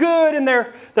life is good and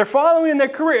they're following their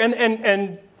career.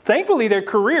 And thankfully, their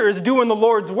career is doing the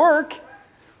Lord's work.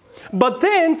 But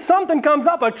then something comes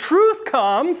up. A truth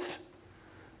comes.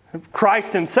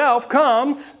 Christ himself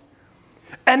comes.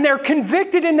 And they're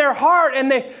convicted in their heart.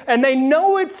 And they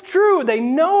know it's true. They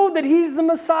know that he's the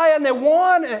Messiah. And they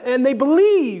want and they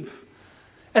believe.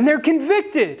 And they're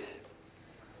convicted.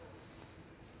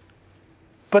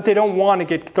 But they don't want to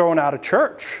get thrown out of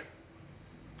church.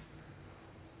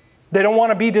 They don't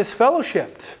want to be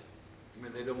disfellowshipped. I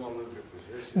mean, they don't want to lose their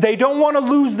position. They don't want to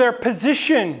lose their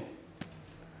position.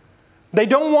 They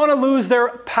don't want to lose their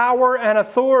power and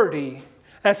authority.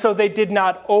 And so they did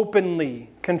not openly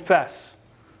confess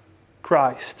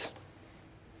Christ.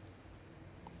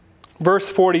 Verse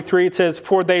 43, it says,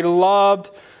 for they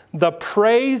loved the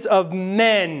praise of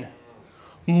men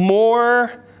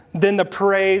more than the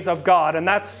praise of God. And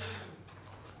that's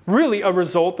really a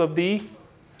result of the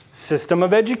system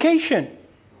of education.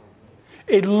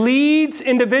 It leads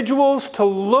individuals to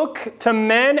look to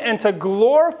men and to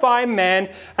glorify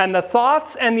men and the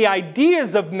thoughts and the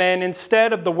ideas of men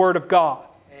instead of the Word of God.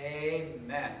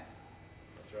 Amen.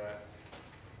 That's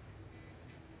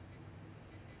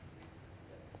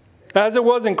right. As it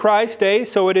was in Christ's day,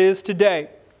 so it is today.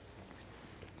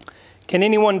 Can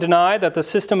anyone deny that the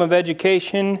system of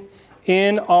education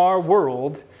in our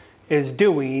world is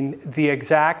doing the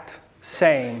exact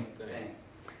same?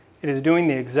 It is doing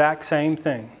the exact same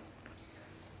thing.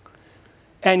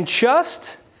 And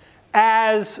just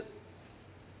as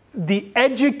the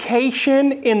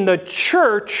education in the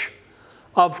church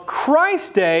of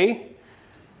Christ's day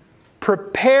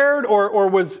prepared or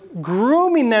was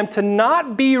grooming them to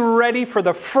not be ready for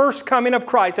the first coming of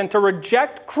Christ and to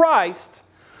reject Christ,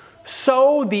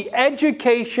 so the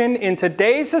education in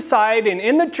today's society and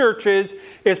in the churches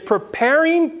is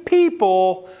preparing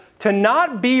people to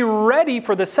not be ready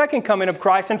for the second coming of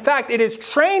Christ. In fact, it is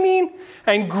training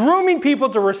and grooming people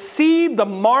to receive the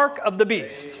mark of the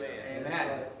beast.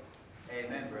 Amen.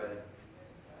 Amen, brother.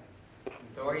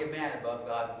 Authority of man above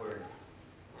God's word.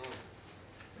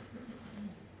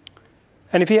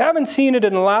 And if you haven't seen it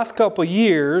in the last couple of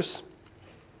years,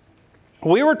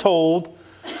 we were told,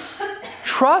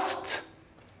 trust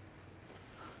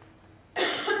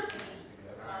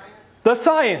the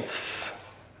science.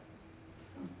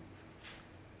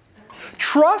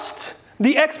 Trust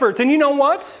the experts. And you know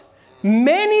what?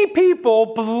 Many people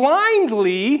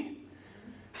blindly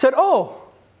said, oh,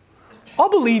 I'll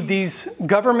believe these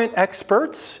government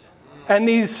experts and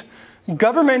these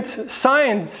government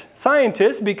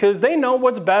scientists because they know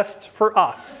what's best for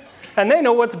us. And they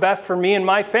know what's best for me and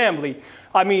my family.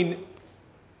 I mean,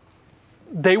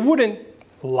 they wouldn't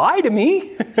lie to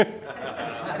me.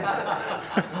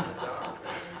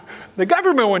 The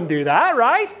government wouldn't do that,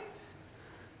 right?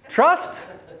 Trust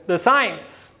the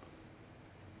science.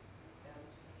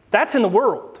 That's in the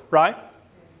world, right?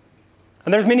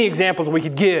 And there's many examples we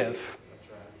could give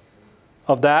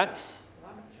of that.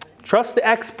 Trust the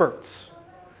experts.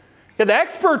 Yeah, the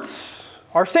experts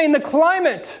are saying the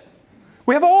climate.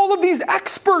 We have all of these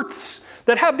experts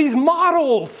that have these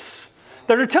models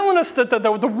that are telling us that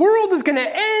the world is going to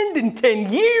end in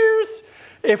 10 years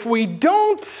if we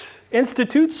don't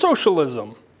institute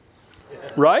socialism.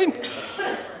 Right?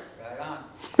 Right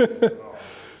on.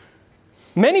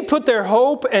 Many put their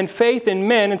hope and faith in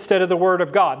men instead of the Word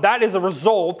of God. That is a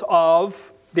result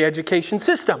of the education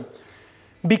system.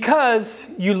 Because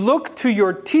you look to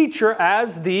your teacher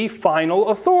as the final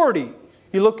authority.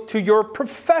 You look to your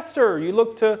professor. You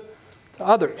look to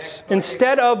others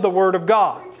instead of the Word of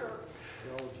God.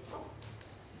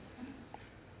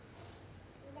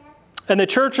 And the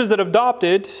churches that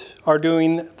adopted are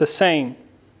doing the same.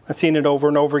 I've seen it over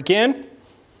and over again.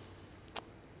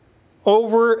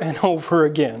 Over and over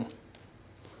again.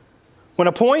 When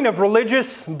a point of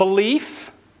religious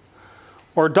belief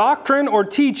or doctrine or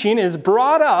teaching is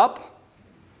brought up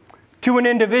to an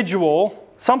individual,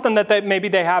 something that maybe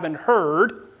they haven't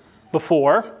heard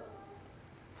before,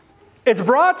 it's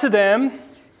brought to them.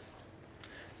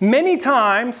 Many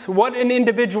times what an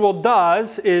individual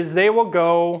does is they will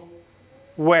go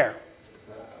where?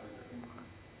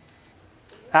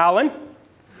 Alan,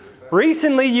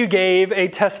 recently you gave a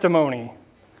testimony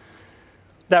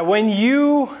that when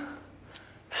you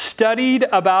studied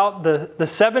about the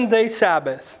seventh-day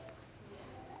Sabbath,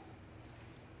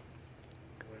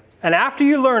 and after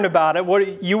you learned about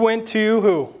it, you went to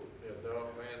who? The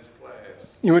adult men's class.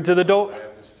 You went to the adult?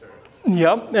 Baptist church.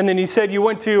 Yep. And then you said you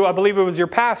went to, I believe it was your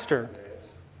pastor. Yes.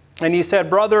 And you said,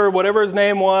 brother, whatever his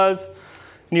name was,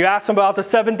 and you asked him about the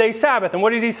seventh-day Sabbath. And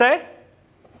what did he say?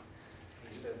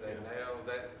 He said they nailed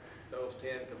those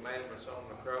 10 commandments on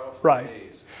the cross. with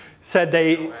Right. these. Said You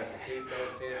they... don't have to keep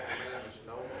those 10 commandments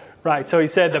no more. Right, so he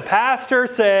said the pastor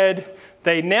said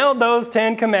they nailed those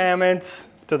 10 commandments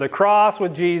to the cross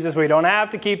with Jesus. We don't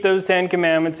have to keep those 10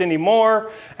 commandments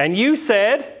anymore. And you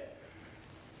said,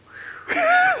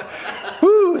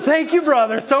 whoo, thank you,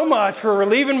 brother, so much for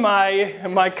relieving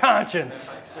my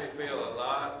conscience. Makes me feel a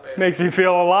lot better. Makes me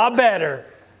feel a lot better.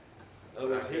 In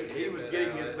other words, he was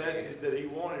getting his message that he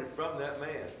wanted from that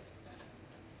man.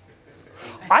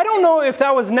 I don't know if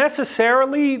that was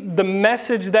necessarily the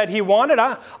message that he wanted.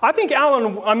 I think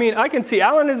Alan, I can see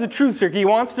Alan is a truth seeker. He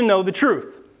wants to know the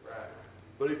truth. Right.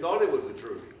 But he thought it was the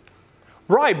truth.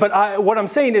 Right, but what I'm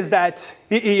saying is that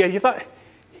he thought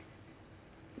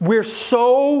we're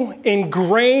so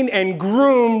ingrained and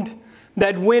groomed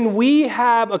that when we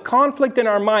have a conflict in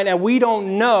our mind and we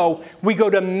don't know, we go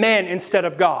to men instead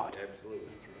of God. Absolutely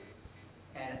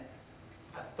true. And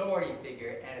authority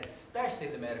figure, and especially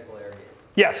the medical areas.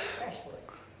 Yes, Especially.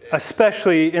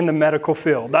 especially in the medical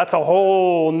field. That's a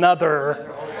whole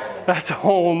nother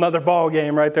ball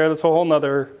game right there. That's a whole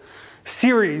nother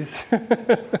series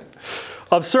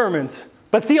of sermons.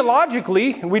 But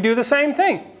theologically, we do the same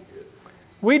thing.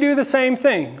 We do the same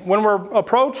thing. When we're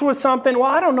approached with something, well,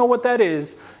 I don't know what that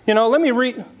is. Let me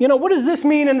read, what does this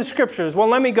mean in the scriptures? Well,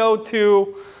 let me go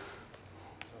to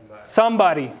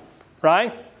somebody,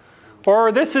 right?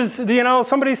 Or this is,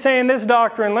 somebody's saying this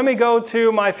doctrine. Let me go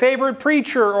to my favorite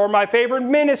preacher or my favorite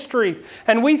ministries.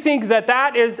 And we think that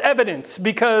that is evidence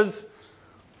because,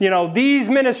 these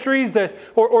ministries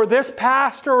or this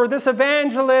pastor or this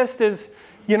evangelist is,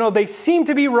 they seem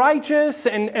to be righteous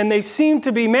and they seem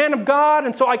to be man of God,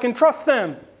 and so I can trust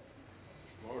them.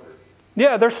 Smarter.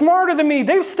 Yeah, they're smarter than me.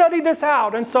 They've studied this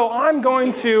out, and so I'm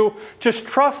going to just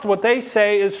trust what they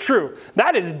say is true.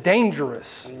 That is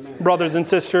dangerous, brothers and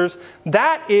sisters.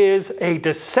 That is a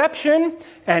deception,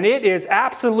 and it is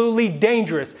absolutely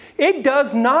dangerous. It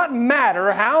does not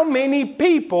matter how many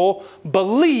people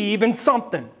believe in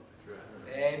something.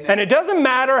 Amen. And it doesn't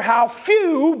matter how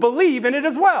few believe in it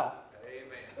as well.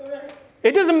 Amen.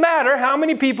 It doesn't matter how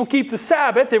many people keep the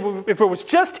Sabbath. If it was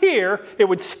just here, it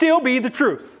would still be the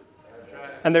truth. That's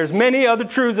right. And there's many other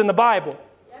truths in the Bible.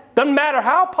 Doesn't matter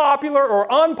how popular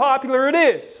or unpopular it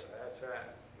is. That's right.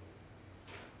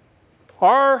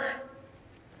 Our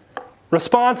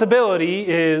responsibility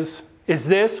is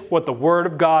this what the Word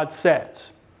of God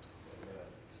says?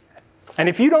 And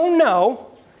if you don't know,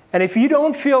 and if you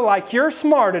don't feel like you're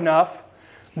smart enough,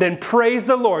 then praise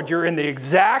the Lord. You're in the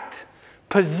exact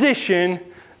position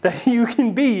that you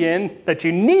can be in, that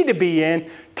you need to be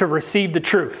in to receive the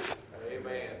truth.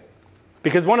 Amen.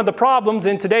 Because one of the problems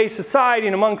in today's society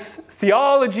and amongst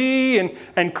theology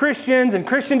and Christians and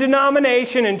Christian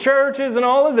denomination and churches and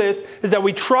all of this is that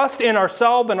we trust in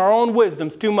ourselves and our own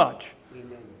wisdoms too much.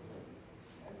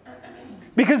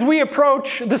 Because we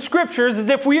approach the scriptures as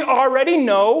if we already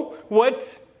know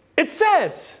what it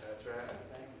says. That's right.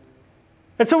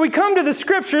 And so we come to the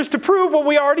scriptures to prove what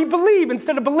we already believe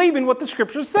instead of believing what the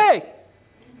scriptures say.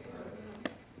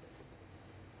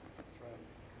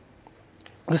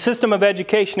 The system of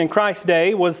education in Christ's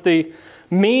day was the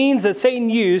means that Satan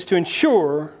used to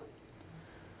ensure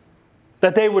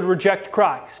that they would reject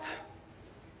Christ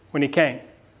when he came.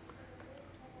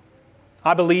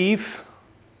 I believe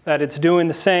that it's doing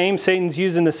the same. Satan's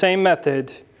using the same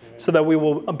method so that we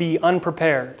will be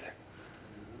unprepared.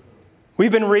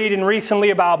 We've been reading recently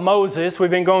about Moses. We've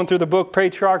been going through the book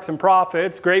Patriarchs and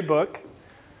Prophets. Great book.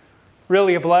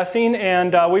 Really a blessing.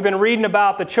 And we've been reading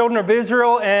about the children of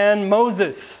Israel and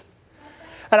Moses.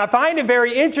 And I find it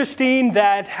very interesting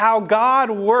that how God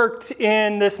worked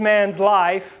in this man's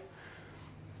life,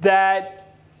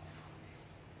 that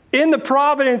in the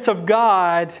providence of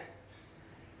God,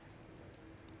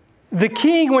 the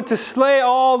king went to slay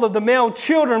all of the male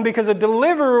children because a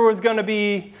deliverer was going to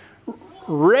be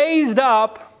raised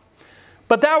up.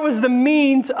 But that was the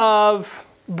means of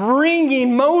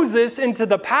bringing Moses into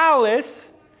the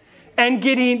palace and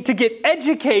get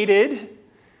educated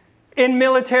in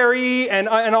military and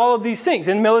all of these things,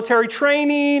 in military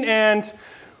training. And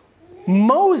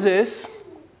Moses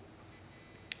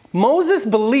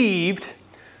believed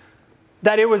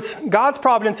that it was God's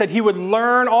providence that he would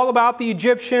learn all about the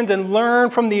Egyptians and learn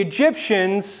from the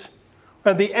Egyptians,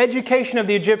 the education of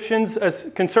the Egyptians as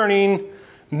concerning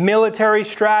military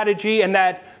strategy, and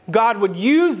that God would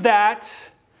use that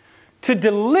to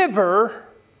deliver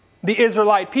the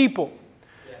Israelite people.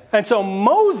 Yes. And so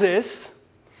Moses,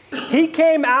 he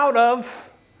came out of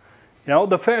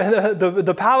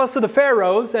the palace of the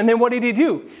pharaohs, and then what did he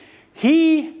do?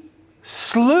 He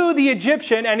slew the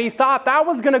Egyptian, and he thought that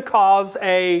was going to cause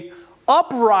a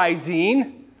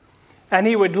uprising, and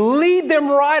he would lead them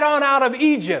right on out of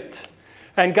Egypt.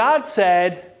 And God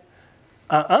said,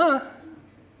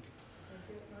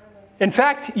 In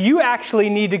fact, you actually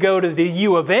need to go to the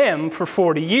U of M for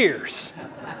 40 years.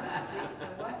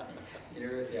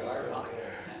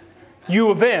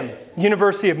 U of M,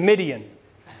 University of Midian.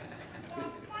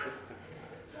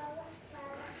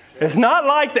 It's not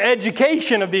like the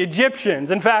education of the Egyptians.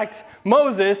 In fact,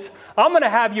 Moses, I'm going to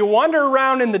have you wander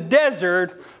around in the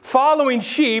desert following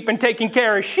sheep and taking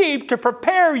care of sheep to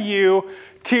prepare you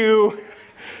to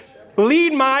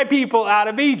lead my people out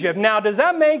of Egypt. Now, does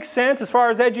that make sense as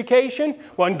far as education?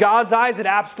 Well, in God's eyes, it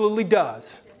absolutely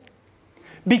does.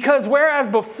 Because whereas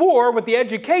before, with the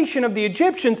education of the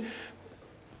Egyptians,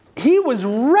 he was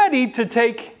ready to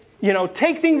take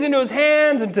things into his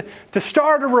hands and to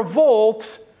start a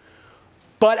revolt.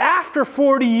 But after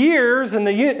 40 years in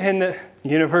the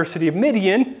University of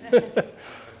Midian,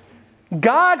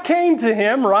 God came to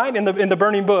him, right, in the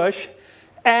burning bush,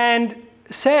 and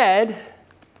said,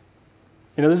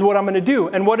 this is what I'm going to do.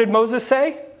 And what did Moses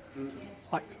say?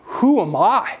 Like, who am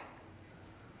I?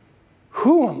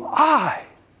 Who am I?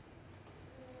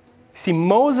 See,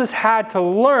 Moses had to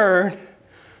learn.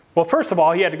 Well, first of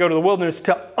all, he had to go to the wilderness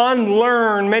to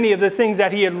unlearn many of the things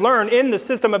that he had learned in the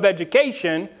system of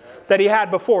education that he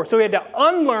had before. So he had to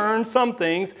unlearn some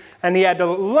things, and he had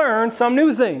to learn some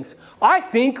new things. I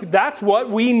think that's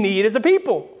what we need as a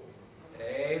people.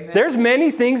 Amen. There's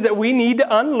many things that we need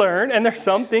to unlearn, and there's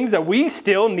some things that we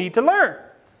still need to learn.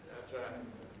 That's right.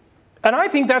 And I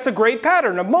think that's a great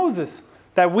pattern of Moses,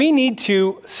 that we need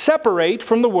to separate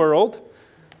from the world,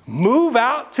 move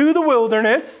out to the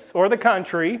wilderness or the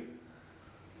country.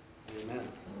 Amen.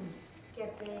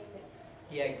 Get basic.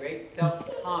 He had great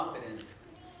self-confidence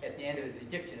at the end of his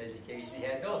Egyptian education. He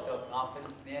had no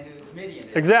self-confidence at the end of his Midian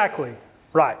education. Exactly.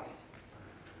 Right.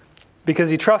 Because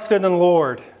he trusted in the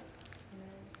Lord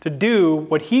to do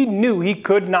what he knew he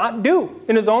could not do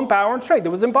in his own power and strength. It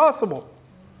was impossible.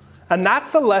 And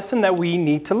that's the lesson that we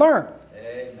need to learn.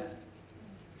 Amen.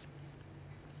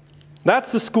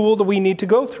 That's the school that we need to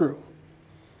go through.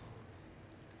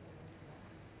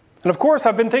 And of course,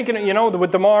 I've been thinking,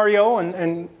 with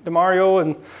DeMario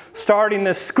and starting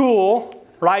this school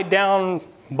right down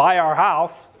by our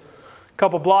house, a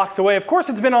couple blocks away. Of course,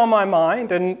 it's been on my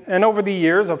mind, and over the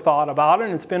years I've thought about it,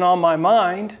 and it's been on my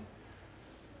mind.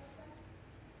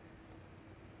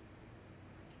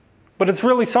 But it's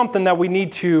really something that we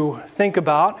need to think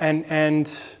about,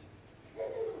 and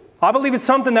I believe it's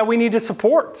something that we need to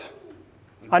support.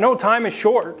 I know time is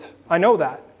short. I know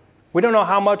that. We don't know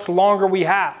how much longer we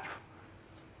have.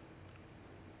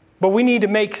 But we need to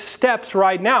make steps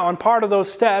right now, and part of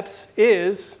those steps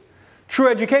is true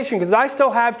education, because I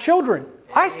still have children.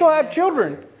 I still have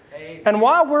children. And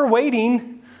while we're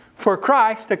waiting for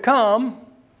Christ to come,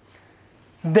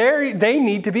 they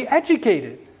need to be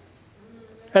educated.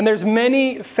 And there's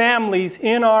many families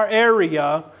in our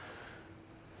area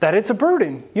that it's a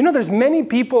burden. There's many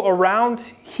people around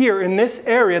here in this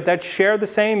area that share the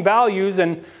same values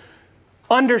and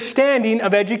understanding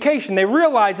of education. They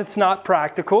realize it's not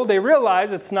practical. They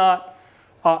realize it's not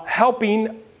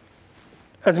helping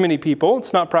as many people.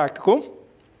 It's not practical.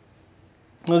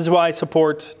 This is why I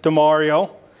support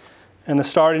DeMario and the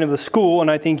starting of the school,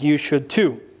 and I think you should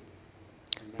too.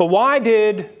 But why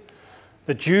did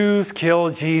the Jews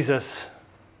kill Jesus?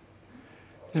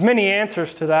 There's many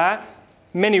answers to that,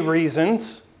 many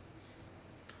reasons.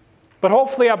 But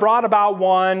hopefully I brought about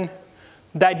one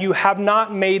that you have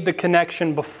not made the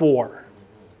connection before.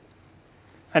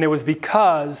 And it was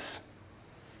because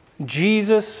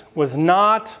Jesus was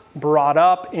not brought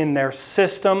up in their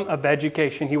system of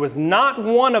education. He was not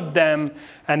one of them,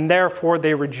 and therefore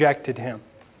they rejected him.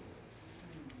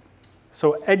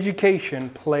 So education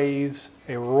plays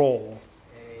a role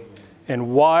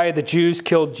in why the Jews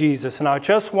killed Jesus. And I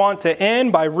just want to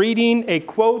end by reading a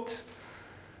quote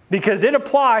because it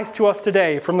applies to us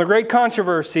today from the Great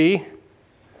Controversy.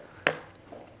 It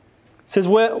says,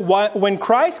 when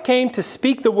Christ came to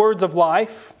speak the words of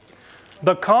life,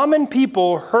 the common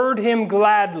people heard him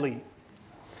gladly.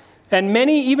 And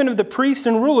many, even of the priests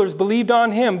and rulers, believed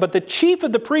on him. But the chief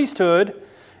of the priesthood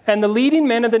and the leading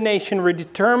men of the nation were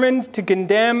determined to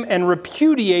condemn and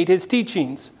repudiate his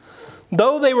teachings.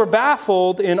 Though they were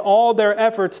baffled in all their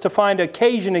efforts to find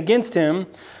occasion against him,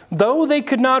 though they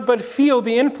could not but feel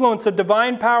the influence of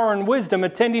divine power and wisdom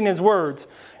attending his words,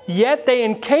 yet they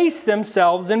encased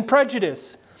themselves in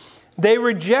prejudice. They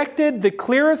rejected the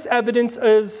clearest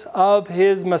evidences of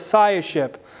his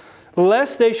messiahship,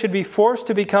 lest they should be forced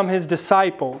to become his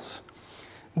disciples.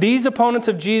 These opponents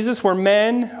of Jesus were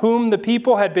men whom the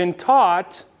people had been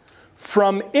taught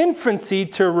from infancy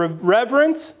to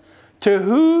reverence, to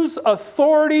whose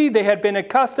authority they had been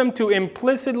accustomed to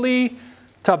implicitly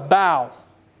to bow.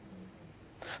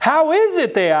 How is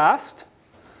it, they asked,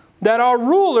 that our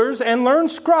rulers and learned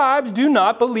scribes do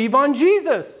not believe on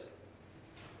Jesus?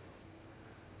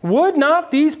 Would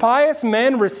not these pious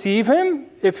men receive him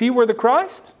if he were the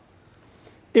Christ?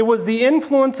 It was the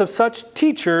influence of such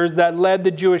teachers that led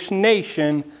the Jewish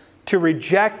nation to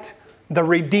reject the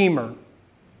Redeemer.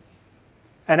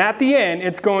 And at the end,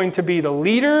 it's going to be the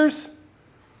leaders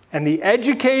and the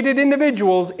educated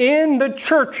individuals in the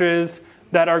churches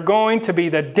that are going to be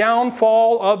the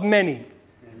downfall of many.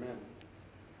 Amen.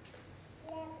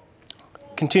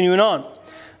 Continuing on.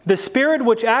 The spirit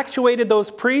which actuated those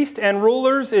priests and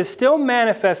rulers is still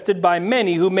manifested by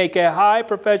many who make a high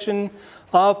profession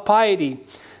of piety.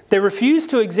 They refuse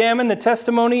to examine the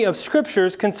testimony of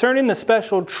scriptures concerning the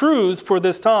special truths for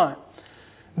this time.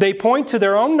 They point to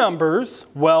their own numbers,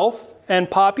 wealth,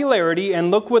 and popularity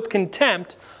and look with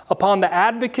contempt upon the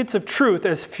advocates of truth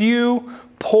as few,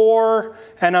 poor,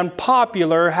 and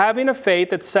unpopular, having a faith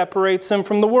that separates them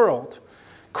from the world.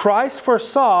 Christ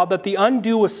foresaw that the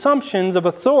undue assumptions of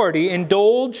authority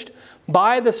indulged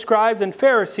by the scribes and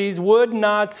Pharisees would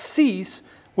not cease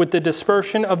with the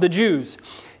dispersion of the Jews.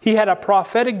 He had a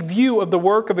prophetic view of the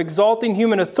work of exalting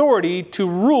human authority to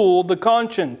rule the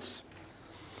conscience,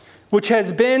 which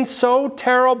has been so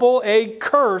terrible a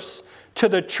curse to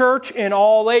the church in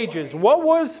all ages. What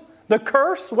was the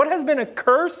curse? What has been a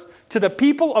curse to the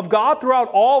people of God throughout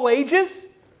all ages?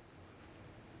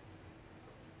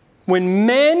 When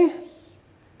men,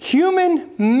 human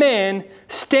men,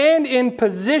 stand in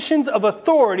positions of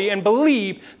authority and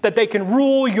believe that they can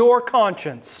rule your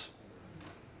conscience.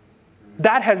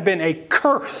 That has been a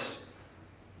curse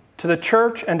to the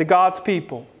church and to God's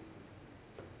people.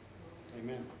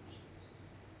 Amen.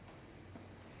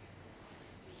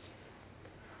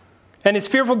 And his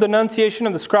fearful denunciation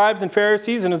of the scribes and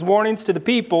Pharisees and his warnings to the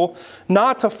people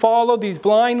not to follow these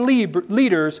blind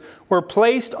leaders were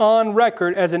placed on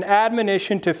record as an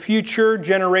admonition to future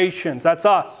generations. That's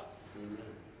us.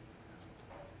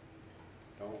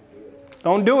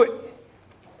 Don't do it.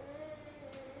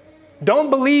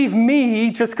 Don't believe me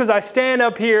just because I stand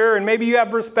up here and maybe you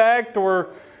have respect or,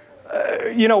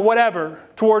 whatever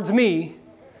towards me.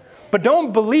 But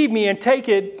don't believe me and take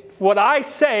it, what I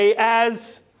say,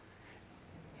 as...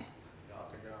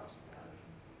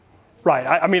 Right.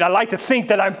 I mean, I like to think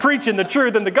that I'm preaching the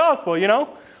truth in the gospel,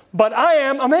 But I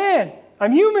am a man.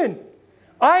 I'm human.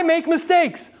 I make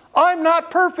mistakes. I'm not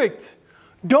perfect.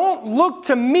 Don't look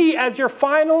to me as your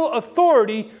final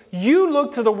authority. You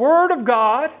look to the Word of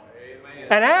God. Amen.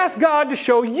 And ask God to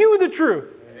show you the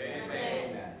truth.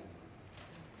 Amen.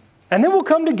 And then we'll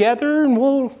come together and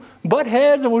we'll butt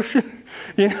heads and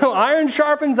we'll, iron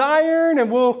sharpens iron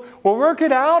and we'll work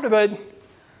it out. But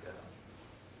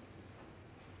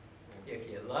if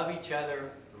you love each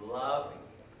other, love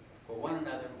for one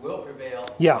another will prevail.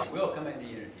 Yeah. Will come into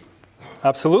unity.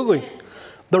 Absolutely.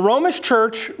 The Romish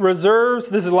Church reserves,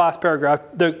 this is the last paragraph,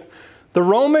 the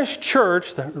Romish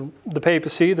Church, the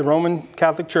papacy, the Roman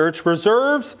Catholic Church,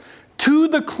 reserves to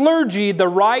the clergy the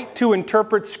right to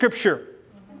interpret Scripture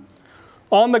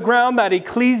on the ground that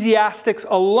ecclesiastics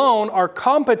alone are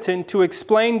competent to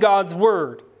explain God's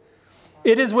Word.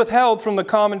 it is withheld from the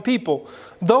common people.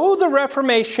 Though the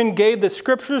Reformation gave the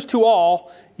Scriptures to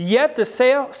all, yet the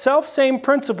self-same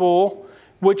principle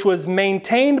which was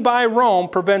maintained by Rome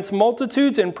prevents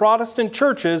multitudes in Protestant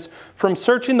churches from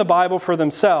searching the Bible for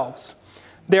themselves.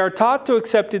 They are taught to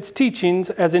accept its teachings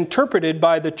as interpreted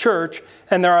by the church,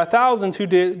 and there are thousands who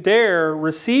dare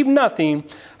receive nothing,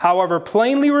 however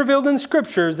plainly revealed in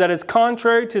Scriptures, that is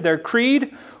contrary to their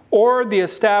creed or the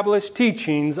established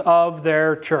teachings of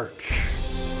their church.